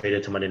was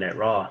traded to Monday Night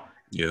Raw.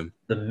 Yeah.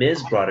 The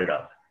Miz brought it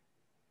up.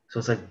 So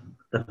it's like,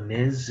 the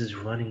Miz is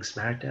running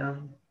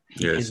SmackDown?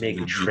 He can Yes.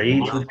 make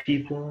trades with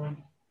people?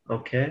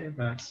 Okay,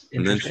 that's interesting.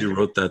 And then she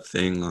wrote that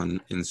thing on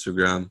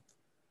Instagram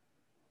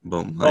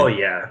about Mike. Oh,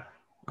 yeah.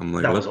 I'm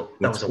like,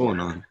 what's going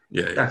on?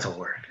 Yeah. That's a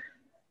word.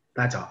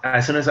 That's all.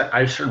 As soon as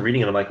I started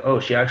reading it, I'm like, oh,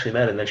 she actually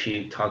met. And then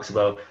she talks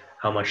about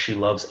how much she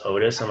loves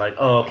Otis. I'm like,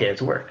 oh, okay,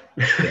 it's a word.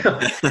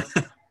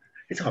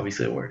 It's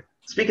obviously a word.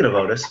 Speaking of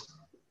Otis,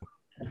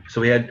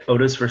 so we had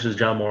Otis versus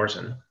John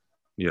Morrison.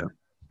 Yeah.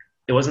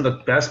 It wasn't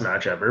the best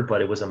match ever,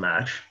 but it was a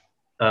match.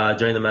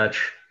 During the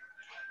match,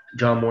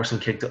 John Morrison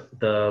kicked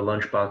the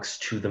lunchbox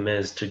to The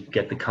Miz to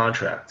get the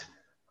contract.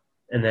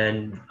 And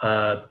then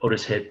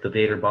Otis hit the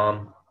Vader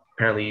bomb.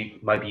 Apparently,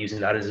 might be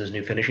using that as his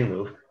new finishing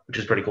move, which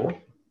is pretty cool.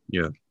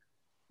 Yeah.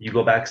 You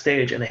go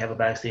backstage, and they have a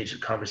backstage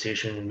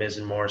conversation, Miz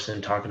and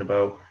Morrison talking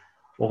about,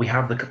 well, we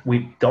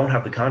don't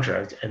have the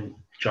contract. And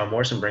John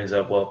Morrison brings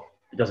up, well,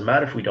 it doesn't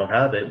matter if we don't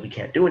have it. We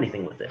can't do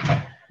anything with it.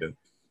 Yeah.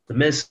 The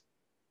Miz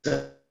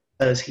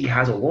says he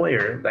has a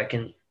lawyer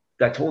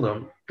that told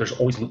him there's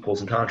always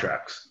loopholes in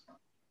contracts.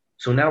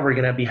 So now we're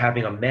going to be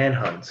having a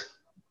manhunt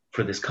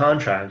for this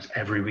contract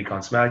every week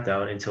on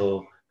SmackDown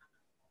until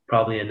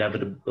probably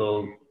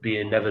the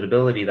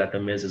inevitability that the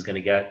Miz is going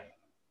to get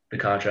the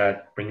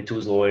contract, bring it to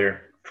his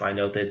lawyer, find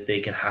out that they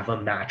can have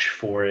a match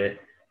for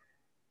it.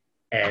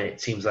 And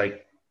it seems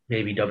like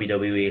maybe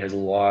WWE has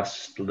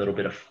lost a little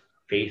bit of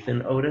faith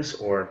in Otis,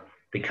 or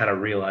they kind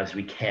of realized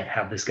we can't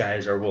have this guy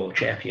as our world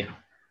champion.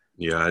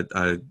 Yeah,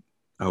 I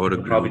would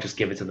agree. Probably just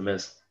give it to the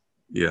Miz.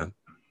 Yeah.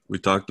 We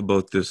talked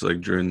about this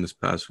like during this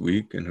past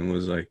week, and it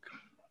was like,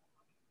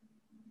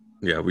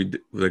 yeah, we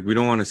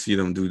don't want to see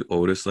them do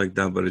Otis like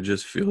that, but it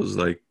just feels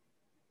like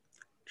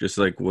just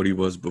like what he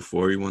was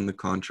before he won the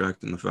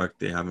contract, and the fact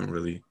they haven't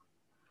really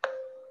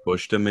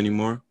pushed him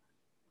anymore.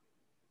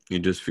 You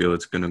just feel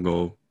it's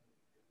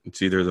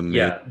either the Miz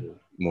or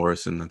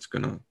Morrison that's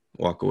gonna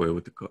walk away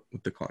with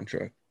the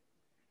contract.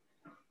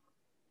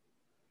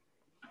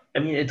 I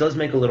mean, it does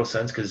make a little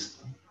sense because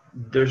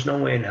there's no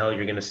way in hell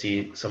you're going to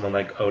see someone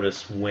like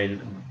Otis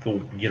win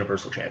the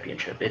Universal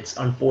Championship. It's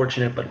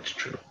unfortunate, but it's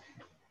true.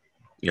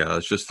 Yeah,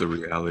 that's just the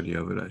reality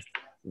of it, I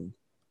think.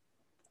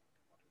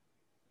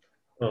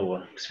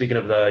 Oh, speaking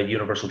of the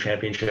Universal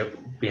Championship,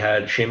 we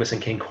had Sheamus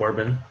and King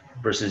Corbin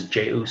versus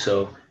Jey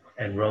Uso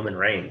and Roman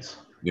Reigns.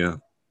 Yeah.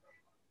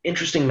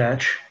 Interesting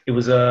match. It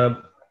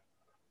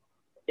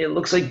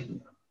looks like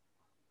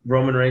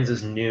Roman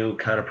Reigns' new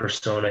kind of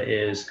persona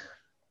is,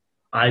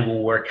 I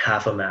will work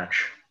half a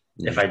match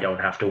if I don't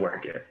have to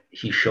work it.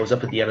 He shows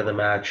up at the end of the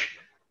match.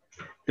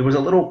 There was a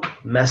little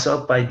mess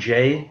up by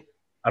Jay.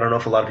 I don't know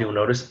if a lot of people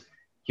noticed.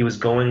 He was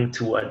going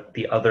to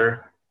the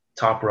other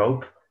top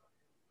rope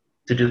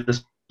to do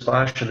the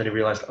splash, and then he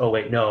realized, oh,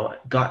 wait, no,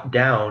 got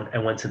down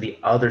and went to the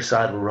other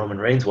side where Roman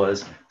Reigns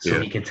was so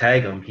he can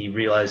tag him. He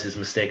realized his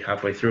mistake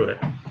halfway through it.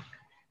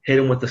 Hit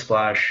him with the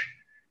splash.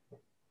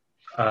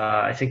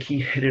 I think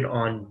he hit it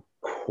on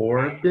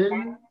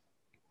Corbin.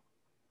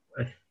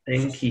 I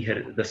think he hit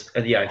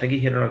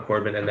it on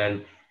Corbin, and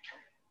then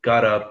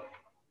got up,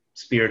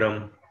 speared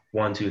him,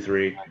 1, 2,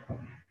 3.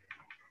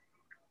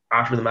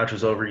 After the match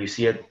was over, you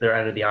see at their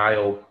end of the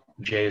aisle,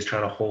 Jay is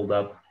trying to hold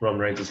up Roman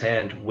Reigns'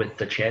 hand with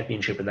the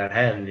championship in that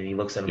hand, and he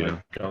looks at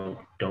him like,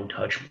 don't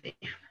touch me.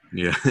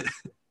 Yeah.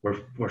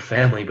 We're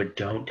family, but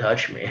don't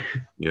touch me.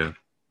 Yeah.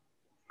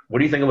 What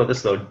do you think about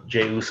this, though,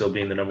 Jey Uso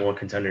being the number one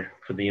contender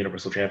for the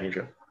Universal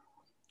Championship?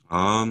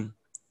 I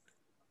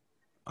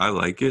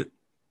like it.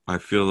 I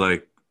feel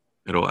like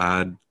it'll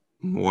add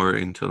more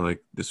into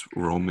like this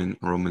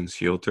Roman's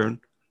heel turn.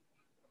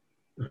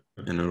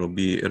 And it'll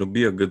be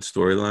a good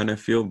storyline, I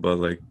feel, but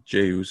like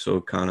Jey Uso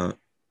kind of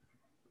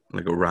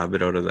like a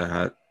rabbit out of the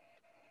hat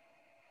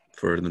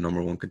for the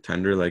number one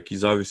contender. Like,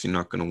 he's obviously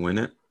not going to win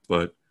it,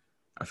 but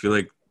I feel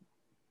like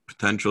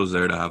potential is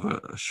there to have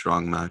a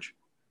strong match.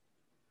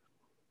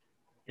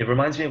 It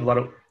reminds me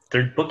of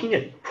they're booking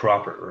it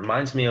proper. It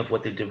reminds me of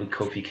what they did with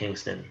Kofi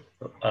Kingston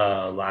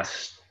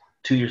last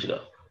 2 years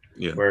ago.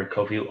 Yeah. Where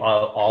Kofi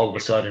all of a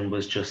sudden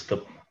was just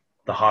the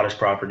hottest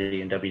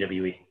property in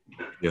WWE.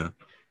 Yeah.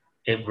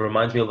 It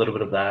reminds me a little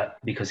bit of that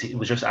because it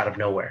was just out of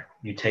nowhere.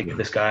 You take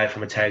this guy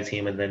from a tag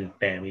team and then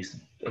bam, he's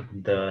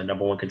the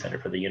number one contender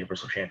for the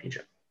Universal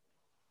Championship.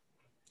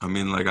 I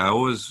mean, like, I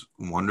always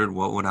wondered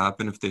what would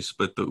happen if they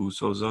split the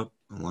Usos up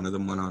and one of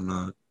them went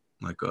on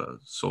a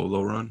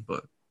solo run,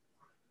 but.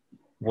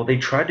 Well, they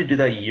tried to do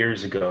that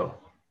years ago.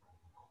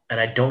 And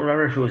I don't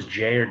remember if it was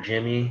Jay or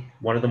Jimmy.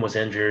 One of them was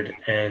injured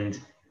and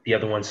the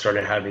other one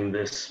started having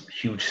this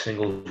huge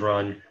singles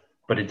run,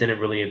 but it didn't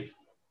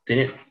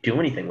do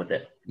anything with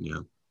it. Yeah.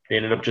 They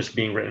ended up just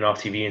being written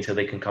off TV until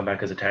they can come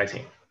back as a tag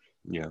team.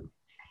 Yeah.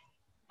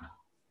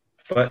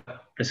 But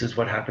this is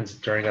what happens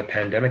during a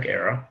pandemic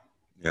era.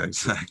 Yeah,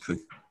 exactly.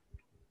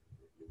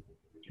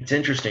 It's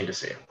interesting to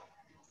see.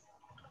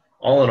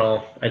 All in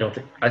all,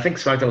 I think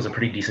SmackDown was a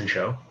pretty decent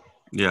show.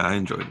 Yeah, I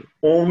enjoyed it.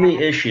 Only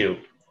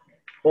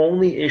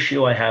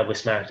issue I have with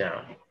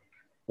SmackDown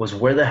was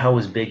where the hell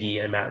was Big E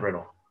and Matt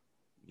Riddle?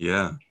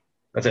 Yeah,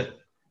 That's it.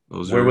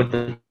 those Where are were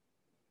the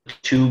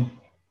two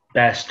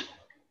best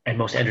and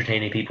most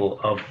entertaining people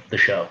of the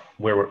show?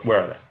 Where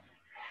are they?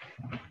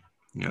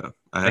 yeah.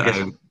 I guess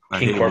I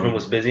King hate Corbin when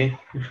was busy.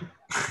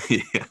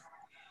 yeah,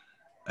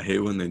 I hate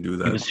when they do He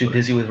that. was too But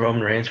busy with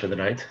Roman Reigns for the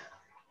night.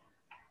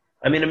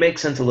 I mean, it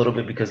makes sense a little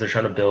bit because they're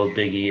trying to build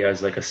Big E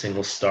as like a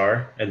single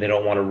star, and they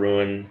don't want to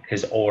ruin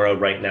his aura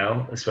right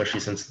now, especially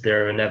since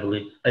they're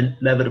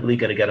inevitably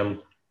going to get him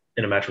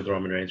in a match with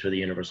Roman Reigns for the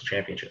Universal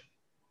Championship.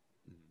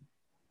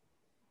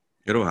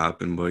 it'll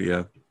happen. But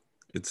yeah,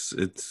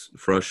 it's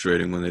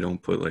frustrating when they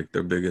don't put like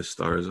their biggest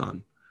stars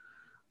on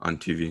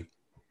TV.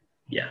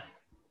 Yeah,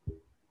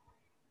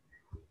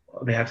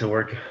 they have to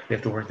work. They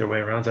have to work their way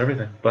around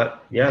everything.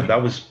 But yeah,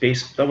 that was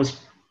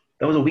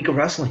a week of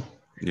wrestling.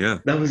 Yeah.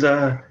 That was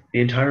the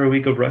entire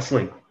week of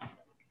wrestling.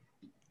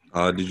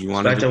 Did you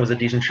want to just SmackDown was a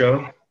decent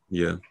show.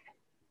 yeah?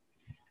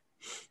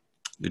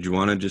 Did you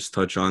want to just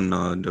touch on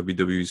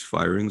WWE's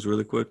firings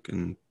really quick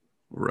and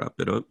wrap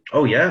it up?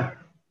 Oh yeah.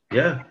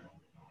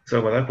 So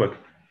about that quick.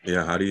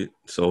 Yeah. How do you?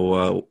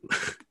 So,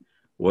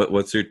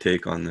 what's your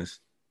take on this?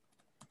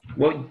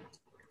 Well,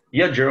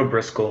 you had Gerald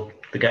Briscoe,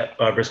 the guy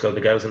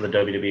was in the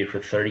WWE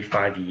for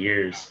 35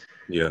 years,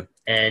 Yeah.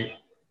 and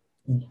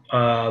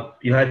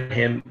you had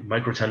him,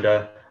 Mike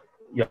Rotunda,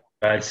 you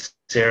had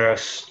Sarah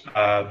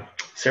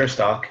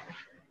Stock,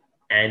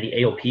 and the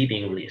AOP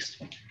being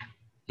released.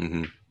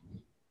 Mm-hmm.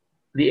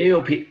 The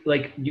AOP,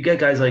 like you get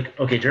guys like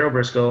okay, Gerald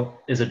Briscoe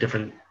is a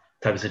different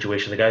type of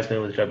situation. The guy's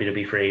been with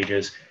WWE for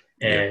ages,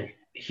 Yeah. and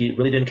he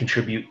really didn't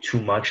contribute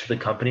too much to the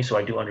company, so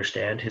I do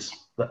understand his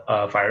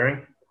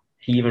firing.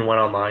 He even went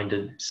online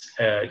to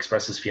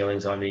express his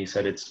feelings on me. He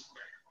said it's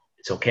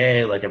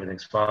okay, like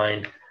everything's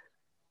fine.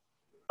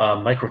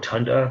 Mike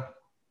Rotunda,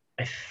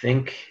 I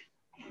think,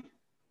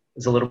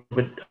 is a little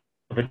bit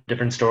of a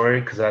different story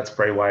because that's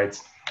Bray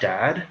Wyatt's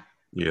dad.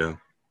 Yeah.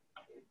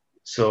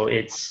 So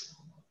it's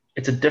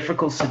a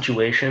difficult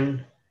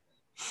situation.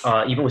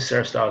 Even with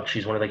Sarah Stock,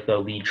 she's one of like the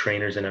lead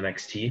trainers in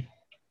NXT.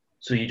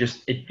 So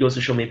it goes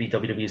to show maybe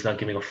WWE is not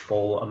giving a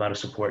full amount of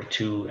support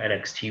to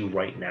NXT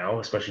right now,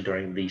 especially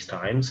during these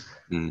times.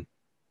 Mm.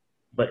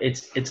 But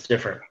it's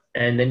different.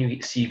 And then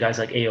you see guys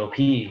like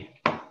AOP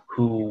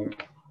who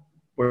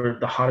were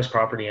the hottest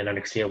property in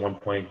NXT at one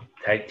point,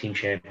 tag team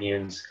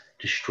champions,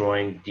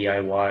 destroying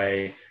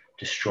DIY,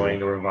 destroying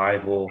the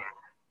Revival.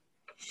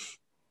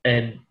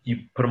 And you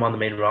put them on the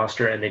main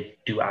roster and they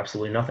do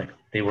absolutely nothing.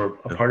 They were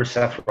a part of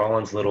Seth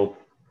Rollins' little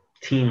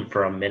team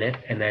for a minute,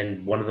 and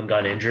then one of them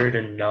got injured,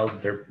 and now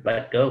they're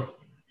let go.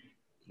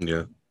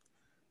 Yeah.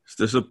 It's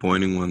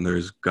disappointing when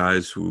there's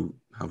guys who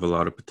have a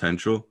lot of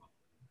potential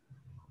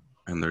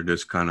and they're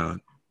just kind of,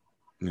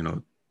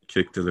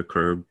 kicked to the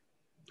curb,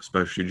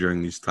 especially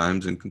during these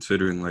times and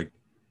considering like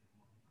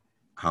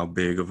how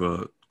big of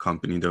a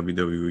company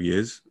WWE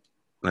is.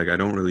 Like, I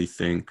don't really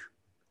think,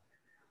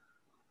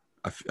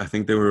 I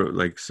think they were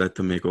like set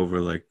to make over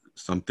like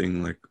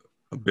something like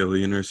 $1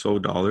 billion or so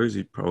dollars,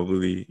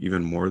 probably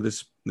even more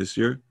this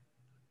year.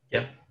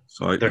 Yeah.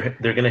 So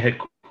they're gonna hit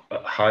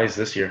highs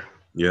this year.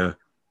 Yeah.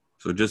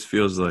 So it just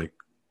feels like,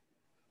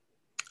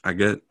 I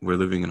get we're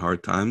living in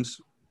hard times,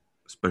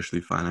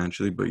 especially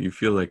financially, but you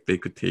feel like they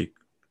could take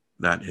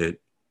that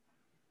hit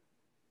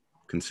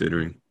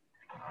considering.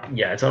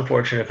 Yeah, it's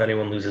unfortunate if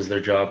anyone loses their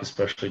job,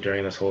 especially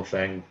during this whole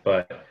thing,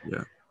 but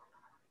Yeah.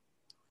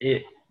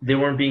 They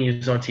weren't being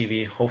used on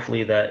TV.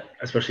 Hopefully that,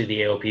 especially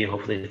the AOP,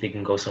 hopefully they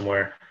can go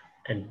somewhere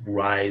and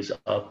rise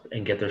up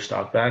and get their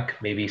stock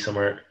back. Maybe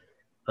somewhere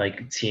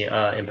like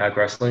Impact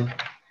Wrestling.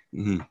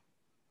 Mm-hmm.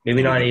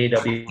 Maybe not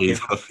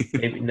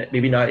AEW.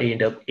 Maybe not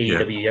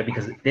AEW yet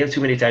because they have too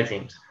many tag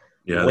teams.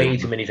 Yeah. Way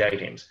too many tag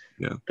teams.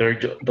 Yeah.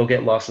 They'll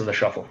get lost in the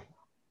shuffle.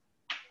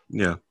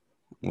 Yeah.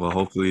 Well,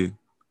 hopefully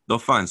they'll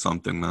find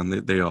something,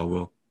 man. They all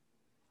will.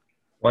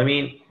 Well, I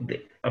mean,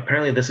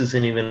 apparently this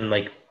isn't even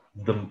like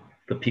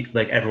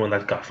like everyone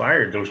that got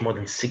fired. There was more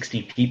than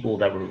 60 people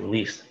that were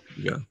released.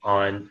 Yeah.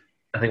 On,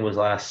 I think it was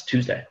last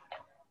Tuesday.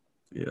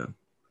 Yeah.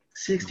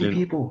 60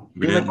 people.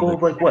 They let go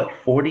of like what,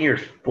 40 or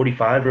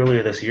 45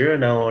 earlier this year,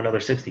 and now another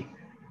 60.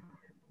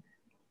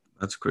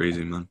 That's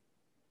crazy, man.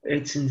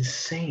 It's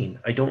insane.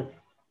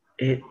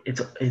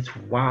 It's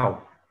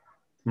wow.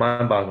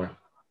 Mind-boggling.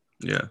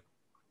 Yeah.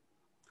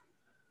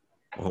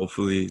 Well,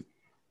 hopefully,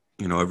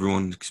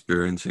 everyone's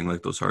experiencing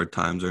like those hard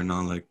times are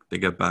now like they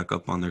get back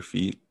up on their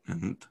feet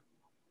and,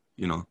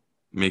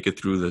 make it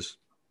through this.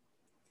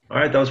 All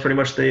right, that was pretty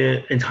much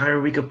the entire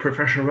week of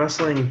professional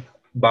wrestling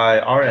by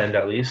our end,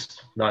 at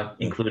least, not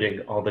including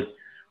all the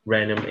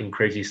random and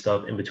crazy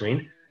stuff in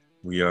between.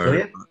 We are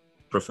not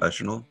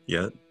professional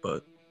yet,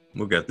 but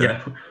we'll get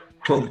there. Yeah,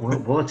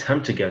 we'll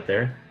attempt to get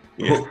there.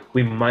 Yeah.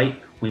 We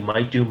might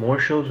do more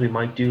shows. We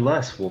might do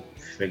less. We'll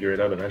figure it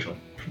out eventually.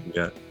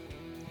 Yeah.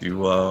 You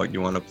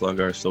want to plug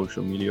our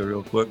social media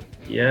real quick?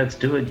 Yeah, let's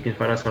do it. You can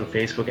find us on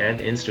Facebook and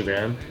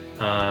Instagram.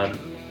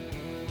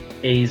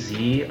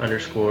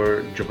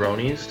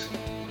 AZ_JaBROnis.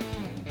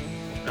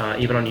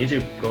 even on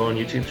YouTube. Go on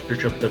YouTube,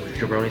 search up the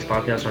JaBROnis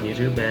podcast on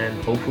YouTube,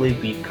 and hopefully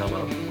we come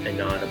up and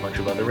not a bunch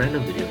of other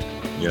random videos.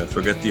 Yeah,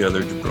 forget the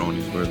other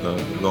jabronis. We're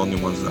the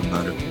only ones that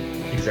matter.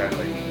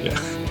 Exactly. Yeah.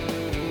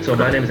 So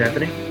my name is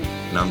Anthony.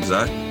 And I'm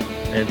Zach.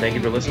 And thank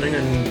you for listening,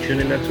 and tune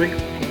in next week.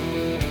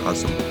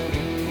 Awesome.